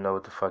don't even know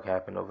what the fuck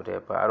happened over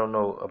there, but I don't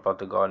know about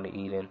the Garden of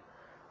Eden,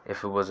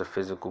 if it was a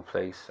physical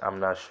place. I'm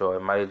not sure.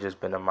 It might have just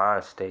been a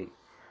mind state.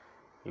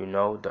 You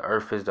know, the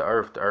earth is the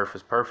earth. The earth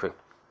is perfect.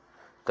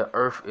 The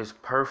earth is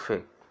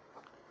perfect.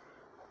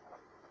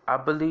 I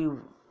believe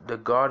the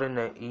Garden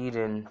of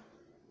Eden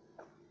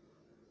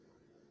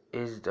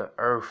is the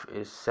earth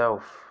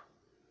itself.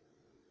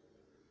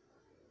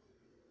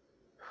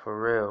 For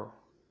real.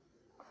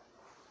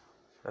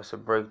 That's a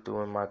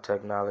breakthrough in my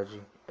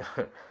technology.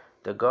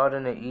 The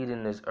Garden of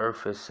Eden is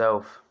earth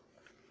itself.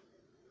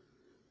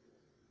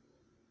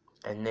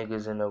 And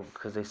niggas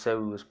because they said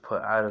we was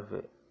put out of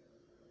it.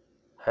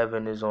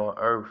 Heaven is on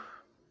earth.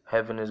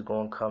 Heaven is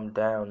gonna come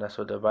down. That's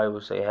what the Bible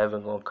say.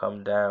 Heaven gonna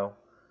come down.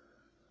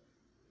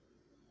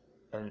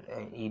 And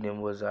Eden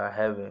was our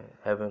heaven.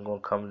 Heaven gonna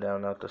come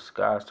down out the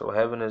sky. So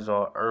heaven is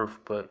on earth,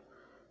 but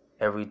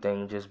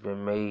everything just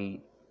been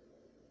made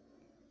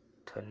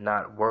to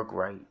not work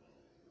right.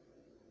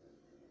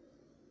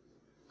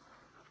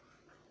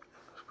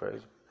 It's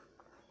crazy.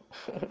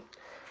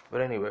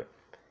 But anyway,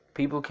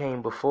 people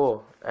came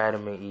before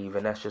Adam and Eve,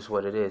 and that's just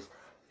what it is.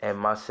 And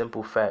my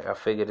simple fact, I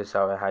figured this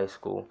out in high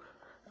school.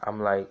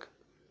 I'm like,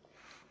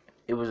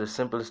 it was the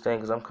simplest thing,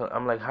 because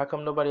I'm like, how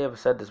come nobody ever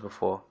said this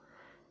before?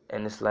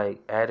 And it's like,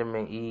 Adam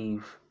and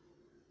Eve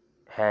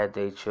had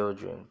their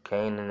children,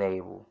 Cain and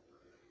Abel.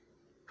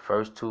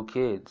 First two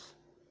kids.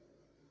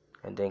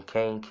 And then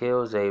Cain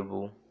kills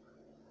Abel.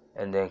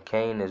 And then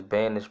Cain is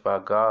banished by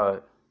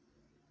God.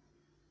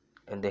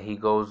 And then he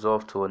goes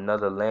off to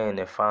another land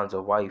and finds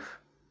a wife.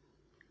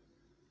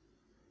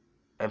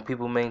 And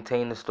people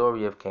maintain the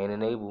story of Cain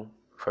and Abel,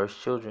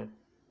 first children.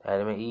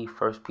 Adam and Eve,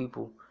 first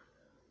people.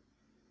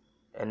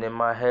 And in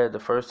my head, the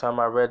first time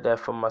I read that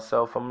for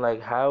myself, I'm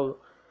like, how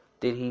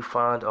did he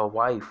find a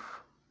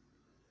wife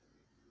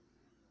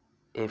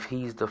if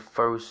he's the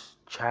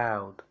first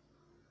child?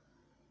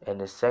 and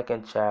the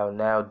second child,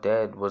 now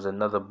dead, was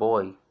another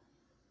boy,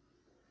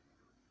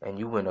 and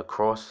you went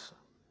across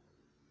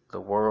the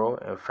world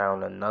and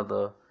found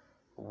another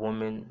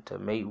woman to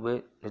mate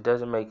with, it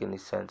doesn't make any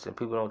sense, and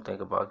people don't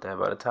think about that.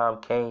 By the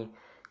time Cain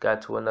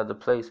got to another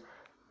place,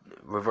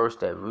 reverse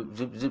that,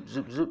 zip, zip,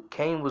 zip, zip.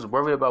 Cain was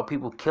worried about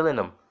people killing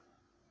him.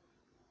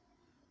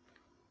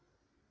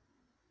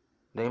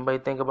 Did anybody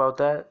think about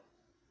that?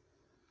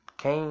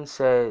 Cain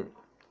said,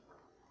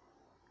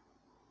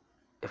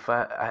 if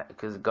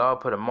because God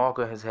put a mark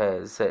on his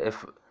head, it said,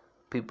 if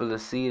people will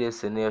see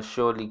this and they'll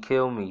surely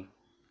kill me.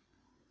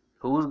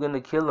 Who's gonna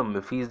kill him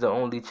if he's the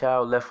only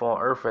child left on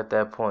earth at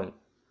that point?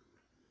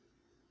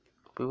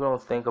 People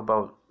don't think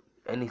about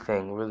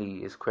anything, really.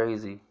 It's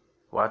crazy.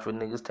 Watch what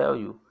niggas tell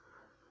you.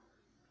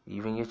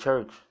 Even your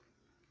church.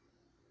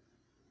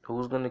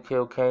 Who's gonna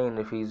kill Cain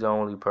if he's the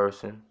only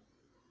person?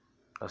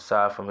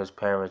 Aside from his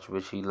parents,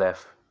 which he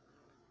left.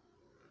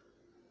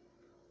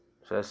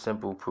 So that's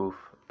simple proof,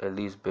 at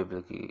least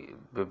biblically,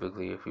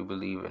 if you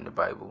believe in the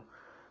Bible.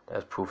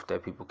 That's proof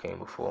that people came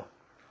before.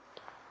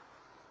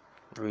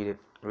 Read it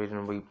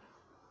and weep.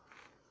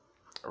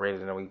 Read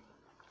it and weep.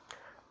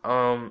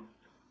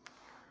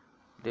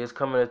 There's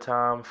coming a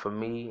time for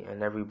me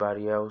and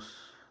everybody else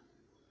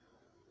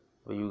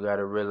where you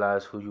gotta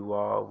realize who you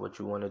are, what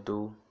you want to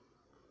do.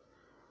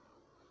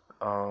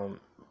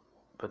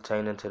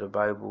 Pertaining to the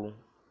Bible,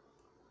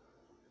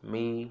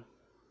 me,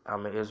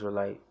 I'm an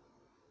Israelite.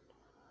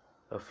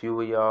 A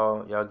few of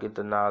y'all get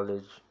the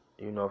knowledge.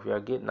 You know, if y'all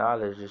get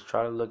knowledge, just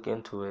try to look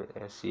into it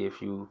and see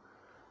if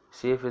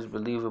it's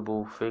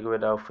believable. Figure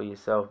it out for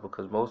yourself,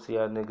 because most of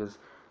y'all niggas,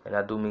 and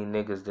I do mean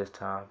niggas this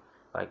time,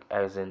 like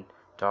as in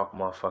dark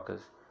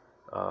motherfuckers,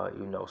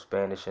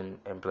 Spanish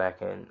and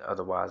black and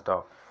otherwise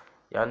dark.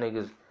 Y'all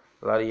niggas,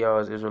 a lot of y'all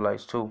is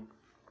Israelites too.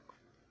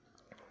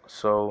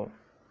 So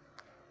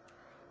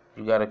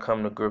you gotta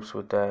come to grips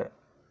with that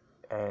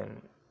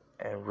and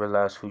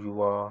realize who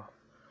you are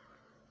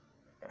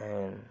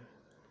and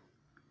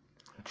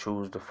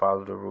choose to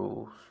follow the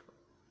rules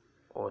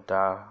or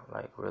die,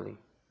 like really.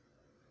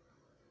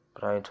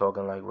 But I ain't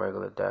talking like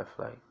regular death,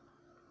 like,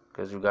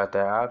 because you got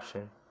that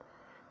option.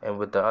 And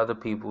with the other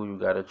people, you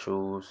gotta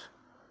choose,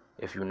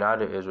 if you're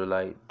not an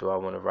Israelite, do I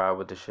want to ride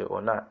with the shit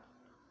or not?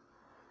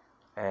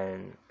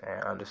 And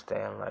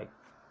understand, like,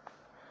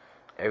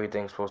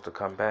 everything's supposed to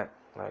come back.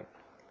 Like,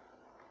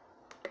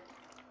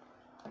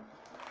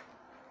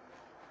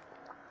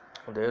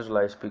 the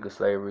Israelites speak of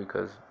slavery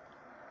because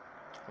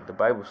the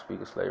Bible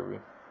speaks of slavery.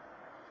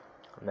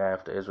 Now,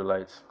 if the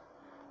Israelites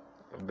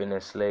have been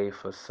enslaved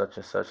for such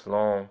and such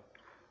long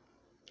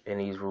and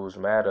these rules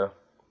matter,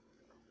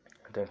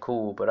 then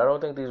cool. But I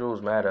don't think these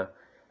rules matter.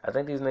 I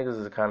think these niggas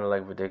is kind of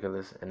like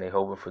ridiculous and they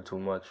hoping for too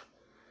much.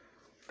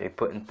 They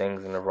putting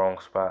things in the wrong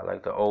spot.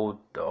 Like the old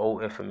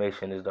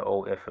information is the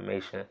old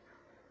information.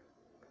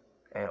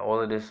 And all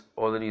of these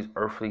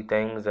earthly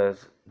things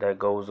that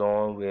goes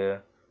on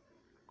where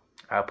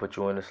I put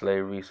you into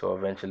slavery, so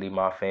eventually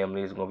my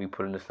family is gonna be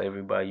put into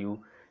slavery by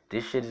you.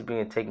 This shit is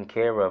being taken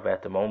care of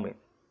at the moment.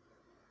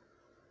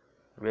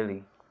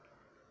 Really.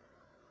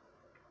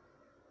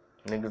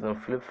 Niggas done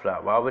flip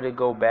flop. Why would they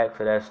go back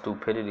to that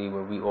stupidity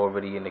when we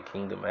already in the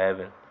kingdom of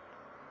heaven?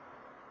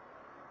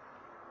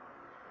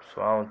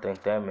 So I don't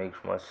think that makes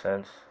much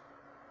sense.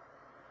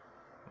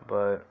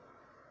 But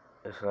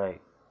it's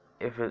like,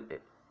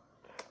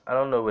 I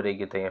don't know where they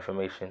get their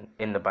information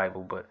in the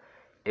Bible, but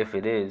if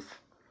it is,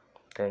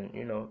 then,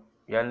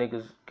 y'all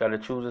niggas gotta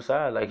choose a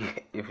side,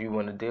 like, if you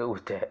want to deal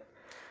with that.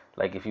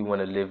 Like, if you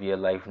want to live your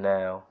life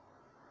now,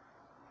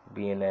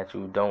 being that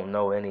you don't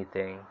know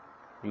anything,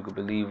 you could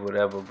believe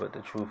whatever, but the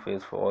truth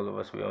is, for all of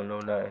us, we don't know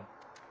nothing.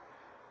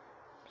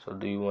 So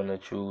do you want to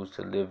choose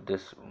to live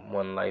this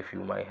one life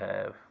you might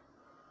have?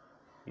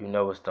 You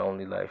know it's the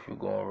only life you're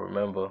going to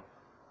remember.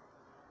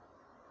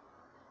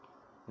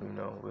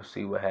 We'll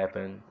see what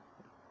happened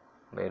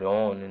later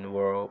on in the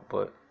world,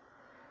 but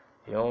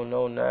you don't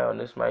know now, and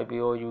this might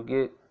be all you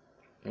get.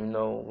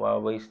 Why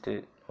waste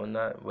it? Well,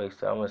 not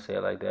waste it, I'm going to say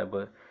it like that,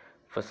 but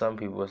for some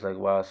people, it's like,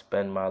 why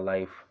spend my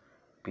life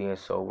being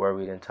so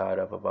worried and tied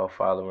up about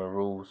following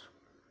rules?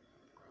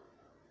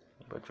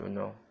 But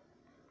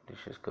this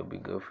shit could be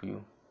good for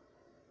you.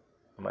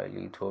 Might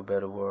lead to a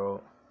better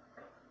world.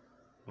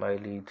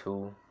 Might lead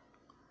to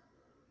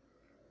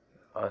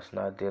us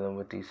not dealing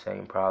with these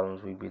same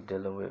problems we be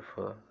dealing with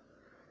for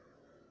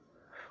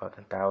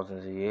fucking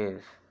thousands of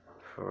years.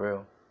 For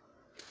real.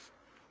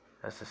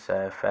 That's a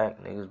sad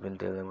fact. Niggas been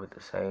dealing with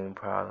the same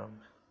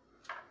problems.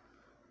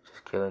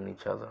 Just killing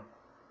each other.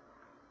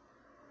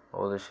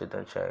 All this shit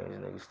done changed.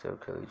 Niggas still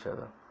kill each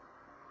other.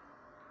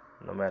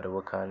 No matter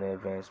what kind of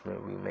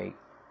advancement we make.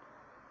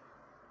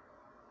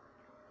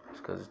 It's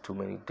because there's too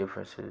many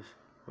differences.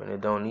 When there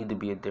don't need to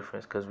be a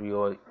difference, because we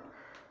all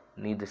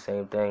need the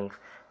same things.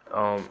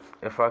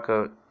 If I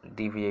could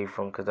deviate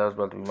from, because that was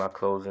about to be my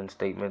closing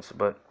statements,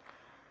 but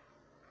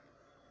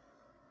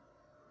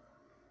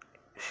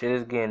shit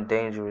is getting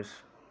dangerous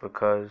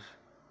because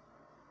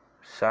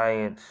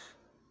science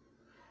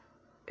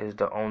is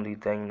the only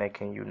thing that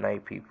can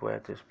unite people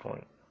at this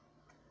point.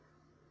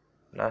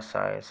 Not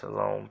science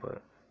alone,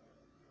 but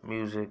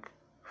music,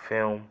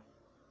 film,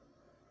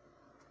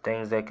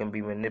 things that can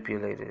be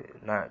manipulated,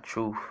 not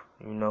truth,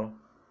 you know?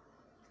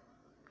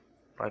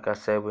 Like I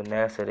said with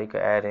NASA, they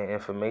could add in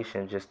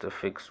information just to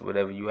fix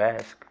whatever you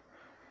ask.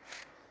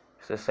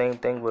 It's the same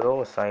thing with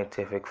all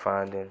scientific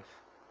findings,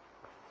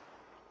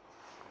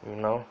 you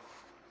know?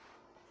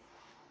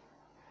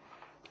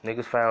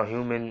 Niggas found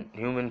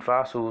human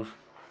fossils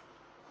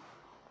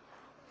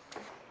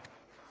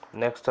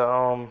next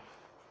to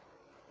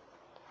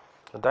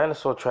the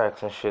dinosaur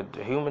tracks and shit.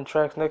 The human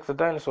tracks next to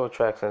dinosaur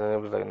tracks, and then it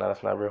was like, nah,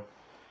 that's not real.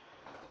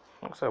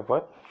 I said,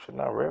 what? Shit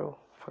not real.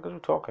 Fuck is you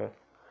talking?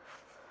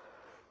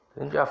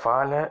 Didn't y'all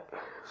find that? I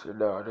said,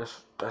 no,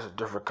 that's a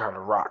different kind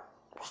of rock.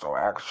 So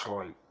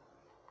actually,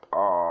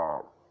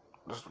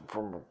 this is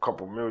from a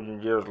couple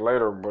million years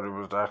later, but it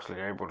was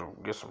actually able to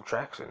get some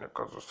tracks in it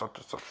because of such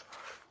and such.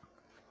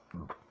 I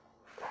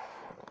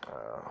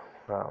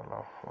don't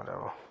know,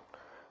 whatever.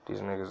 These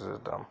niggas is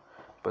dumb.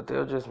 But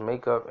they'll just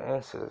make up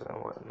answers and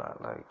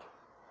whatnot. Like,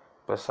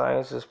 but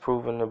science is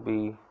proven to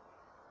be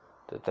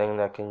the thing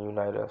that can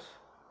unite us.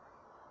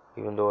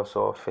 Even though it's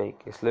all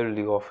fake. It's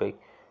literally all fake.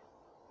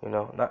 You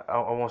know, I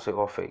won't say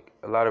all fake.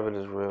 A lot of it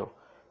is real.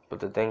 But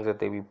the things that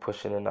they be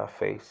pushing in our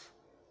face,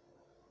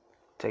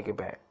 take it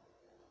back.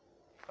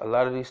 A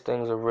lot of these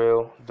things are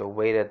real. The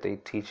way that they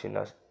teaching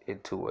us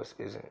it to us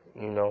isn't,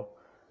 you know?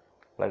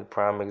 Like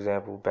prime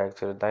example, back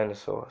to the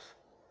dinosaurs.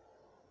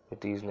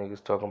 With these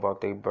niggas talking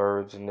about they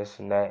birds and this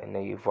and that and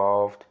they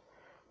evolved.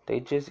 They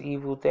just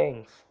evil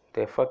things.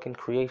 They're fucking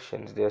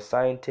creations. They're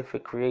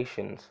scientific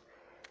creations.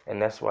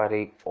 And that's why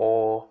they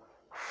all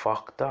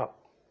fucked up.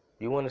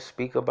 You want to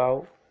speak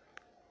about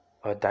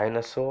a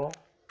dinosaur?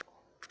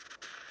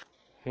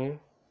 A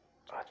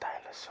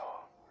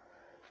dinosaur.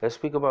 Let's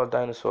speak about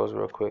dinosaurs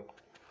real quick.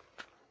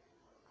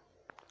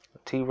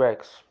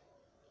 T-Rex.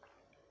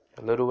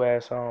 Little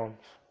ass arms.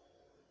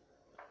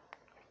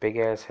 Big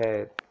ass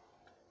head.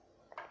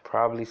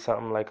 Probably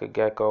something like a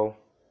gecko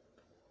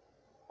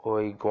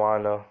or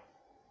iguana.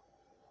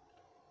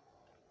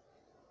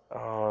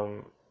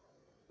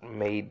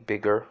 Made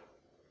bigger.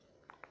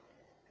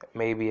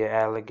 Maybe an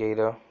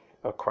alligator,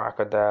 a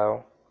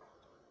crocodile.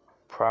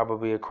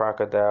 Probably a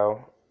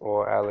crocodile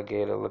or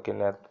alligator,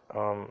 looking at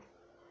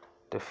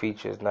the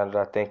features. Now that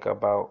I think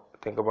about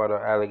an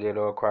alligator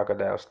or a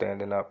crocodile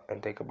standing up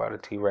and think about a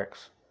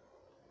T-Rex.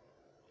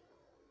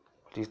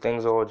 These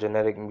things are all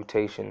genetic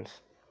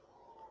mutations.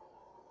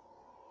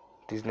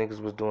 These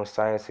niggas was doing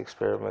science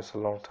experiments a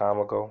long time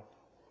ago.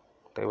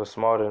 They were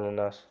smarter than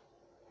us.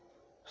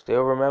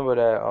 Still remember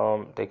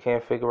that they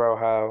can't figure out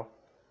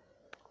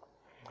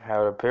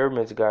how the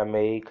pyramids got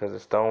made because the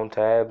stone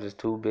tabs is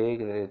too big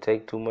and it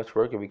take too much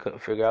work and we couldn't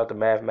figure out the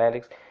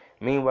mathematics.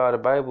 Meanwhile, the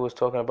Bible is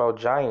talking about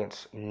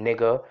giants,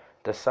 nigga,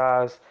 the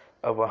size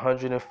of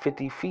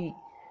 150 feet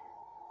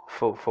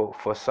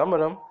for some of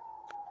them.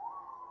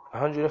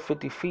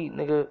 150 feet,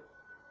 nigga.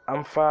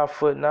 I'm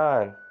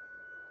 5'9".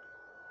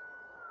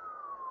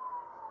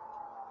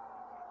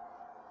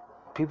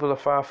 People are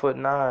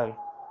 5'9",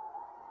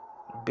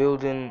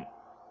 building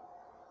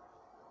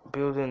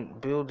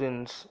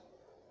buildings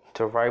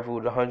to rival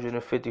the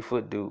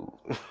 150-foot dude.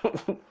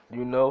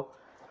 You know?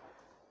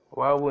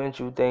 Why wouldn't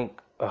you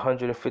think a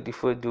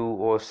 150-foot dude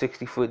or a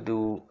 60-foot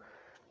dude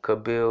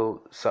could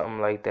build something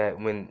like that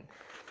when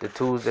the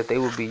tools that they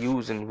would be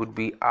using would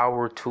be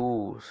our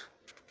tools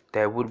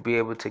that would be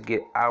able to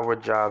get our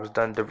jobs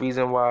done? The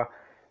reason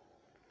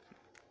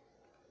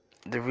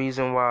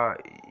why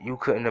you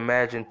couldn't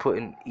imagine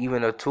putting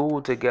even a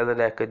tool together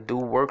that could do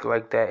work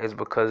like that is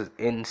because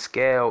in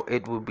scale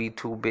it would be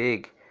too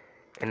big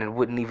and it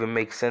wouldn't even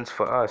make sense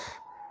for us.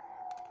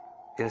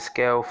 In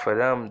scale for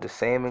them, the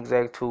same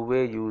exact tool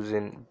we're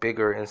using,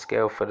 bigger in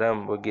scale for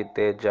them, will get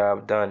their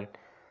job done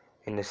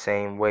in the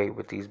same way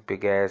with these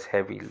big ass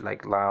heavy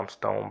like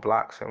limestone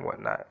blocks and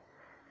whatnot.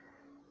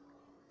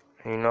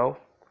 You know?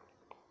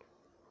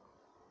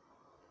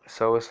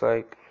 So it's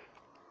like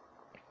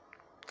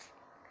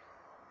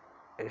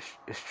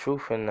it's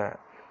truth in that.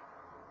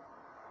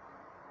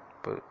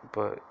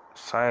 But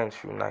science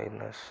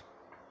uniting us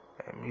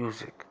and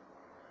music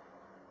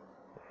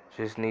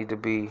just need to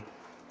be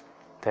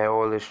that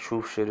all this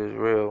truth shit is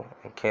real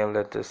and can't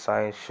let this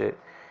science shit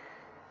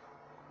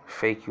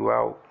fake you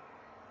out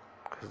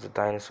because the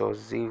dinosaurs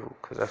is evil,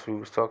 because that's what we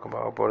was talking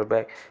about. I brought it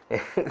back.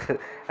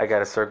 I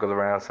gotta circle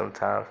around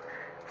sometimes.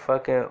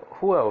 Fucking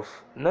who else?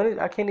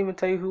 I can't even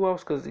tell you who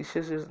else because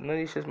none of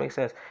these shits make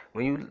sense.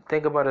 When you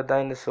think about a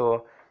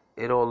dinosaur,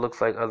 it all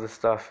looks like other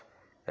stuff,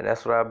 and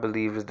that's what I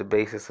believe is the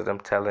basis of them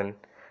telling.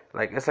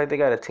 Like, it's like they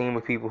got a team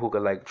of people who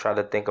could like try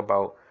to think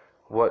about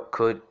what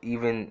could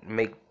even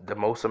make the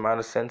most amount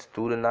of sense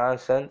through the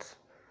nonsense.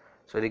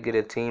 So they get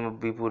a team of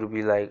people to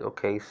be like,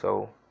 okay,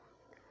 so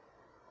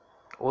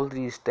all of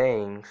these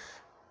things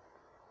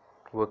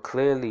were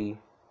clearly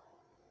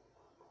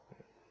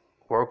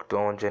worked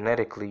on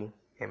genetically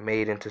and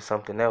made into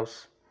something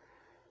else.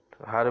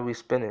 So how do we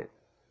spin it?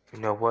 You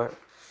know what?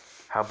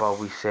 How about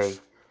we say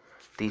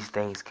these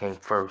things came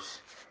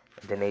first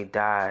and then they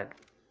died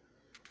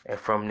And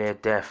from their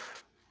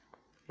death,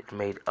 it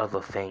made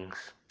other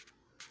things.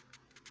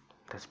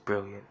 That's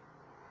brilliant.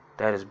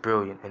 That is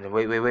brilliant. And then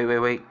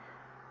wait.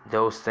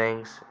 Those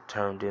things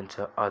turned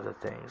into other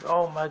things.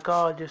 Oh my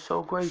God, you're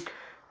so great.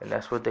 And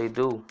that's what they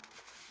do.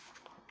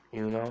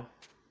 You know?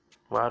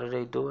 Why do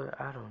they do it?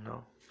 I don't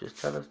know. Just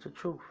tell us the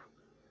truth.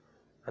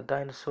 A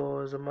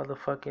dinosaur is a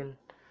motherfucking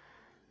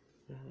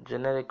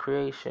genetic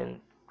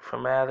creation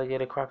from an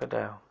alligator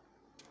crocodile.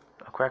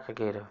 A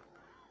crocagator.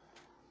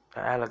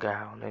 An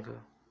alligator, nigga.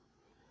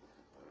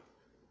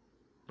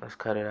 Let's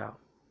cut it out.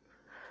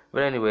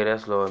 But anyway,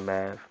 that's Lord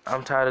Mav.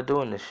 I'm tired of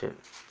doing this shit.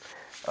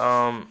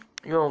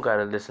 You don't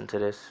gotta listen to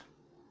this.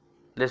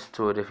 Listen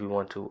to it if you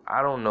want to.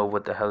 I don't know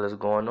what the hell is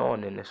going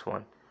on in this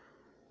one.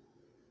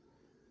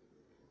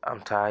 I'm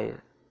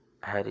tired.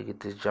 I had to get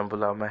this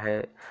jumble out of my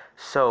head.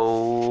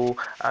 So,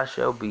 I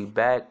shall be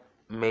back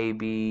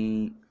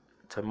maybe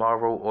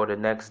tomorrow or the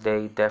next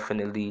day.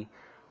 Definitely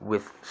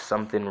with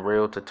something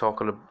real to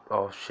talk about.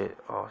 Oh shit.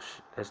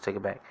 Let's take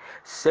it back.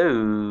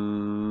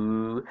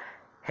 So,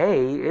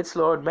 hey, it's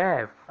Lord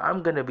Mav.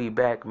 I'm gonna be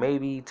back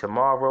maybe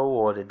tomorrow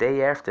or the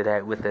day after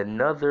that with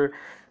another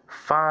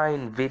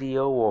fine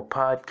video or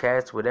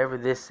podcast, whatever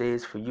this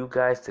is for you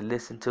guys to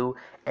listen to.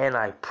 And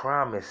I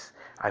promise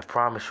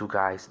you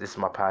guys, this is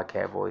my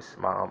podcast voice,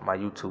 my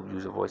YouTube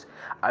user voice.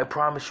 I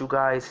promise you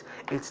guys,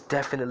 it's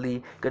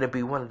definitely gonna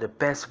be one of the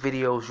best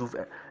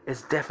videos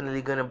it's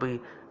definitely gonna be,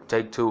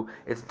 take two,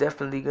 it's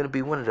definitely gonna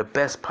be one of the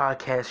best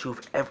podcasts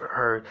you've ever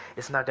heard.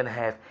 It's not gonna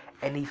have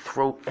any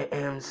throat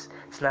ends,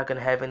 it's not gonna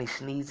have any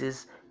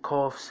sneezes,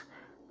 coughs,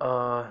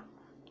 or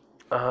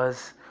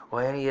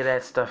any of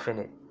that stuff in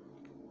it.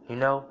 You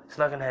know, it's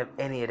not gonna have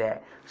any of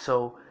that.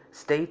 So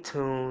stay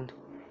tuned.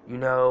 You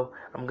know,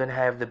 I'm gonna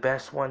have the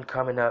best one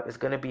coming up. It's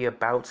gonna be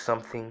about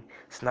something.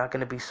 It's not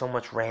gonna be so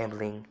much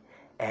rambling.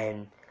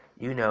 And,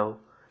 you know,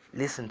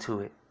 listen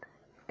to it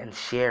and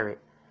share it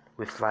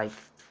with like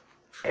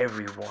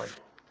everyone.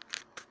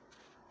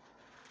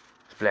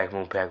 It's Black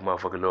Moon Pack,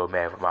 motherfucker, Lord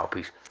Man, from out.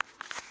 Peace.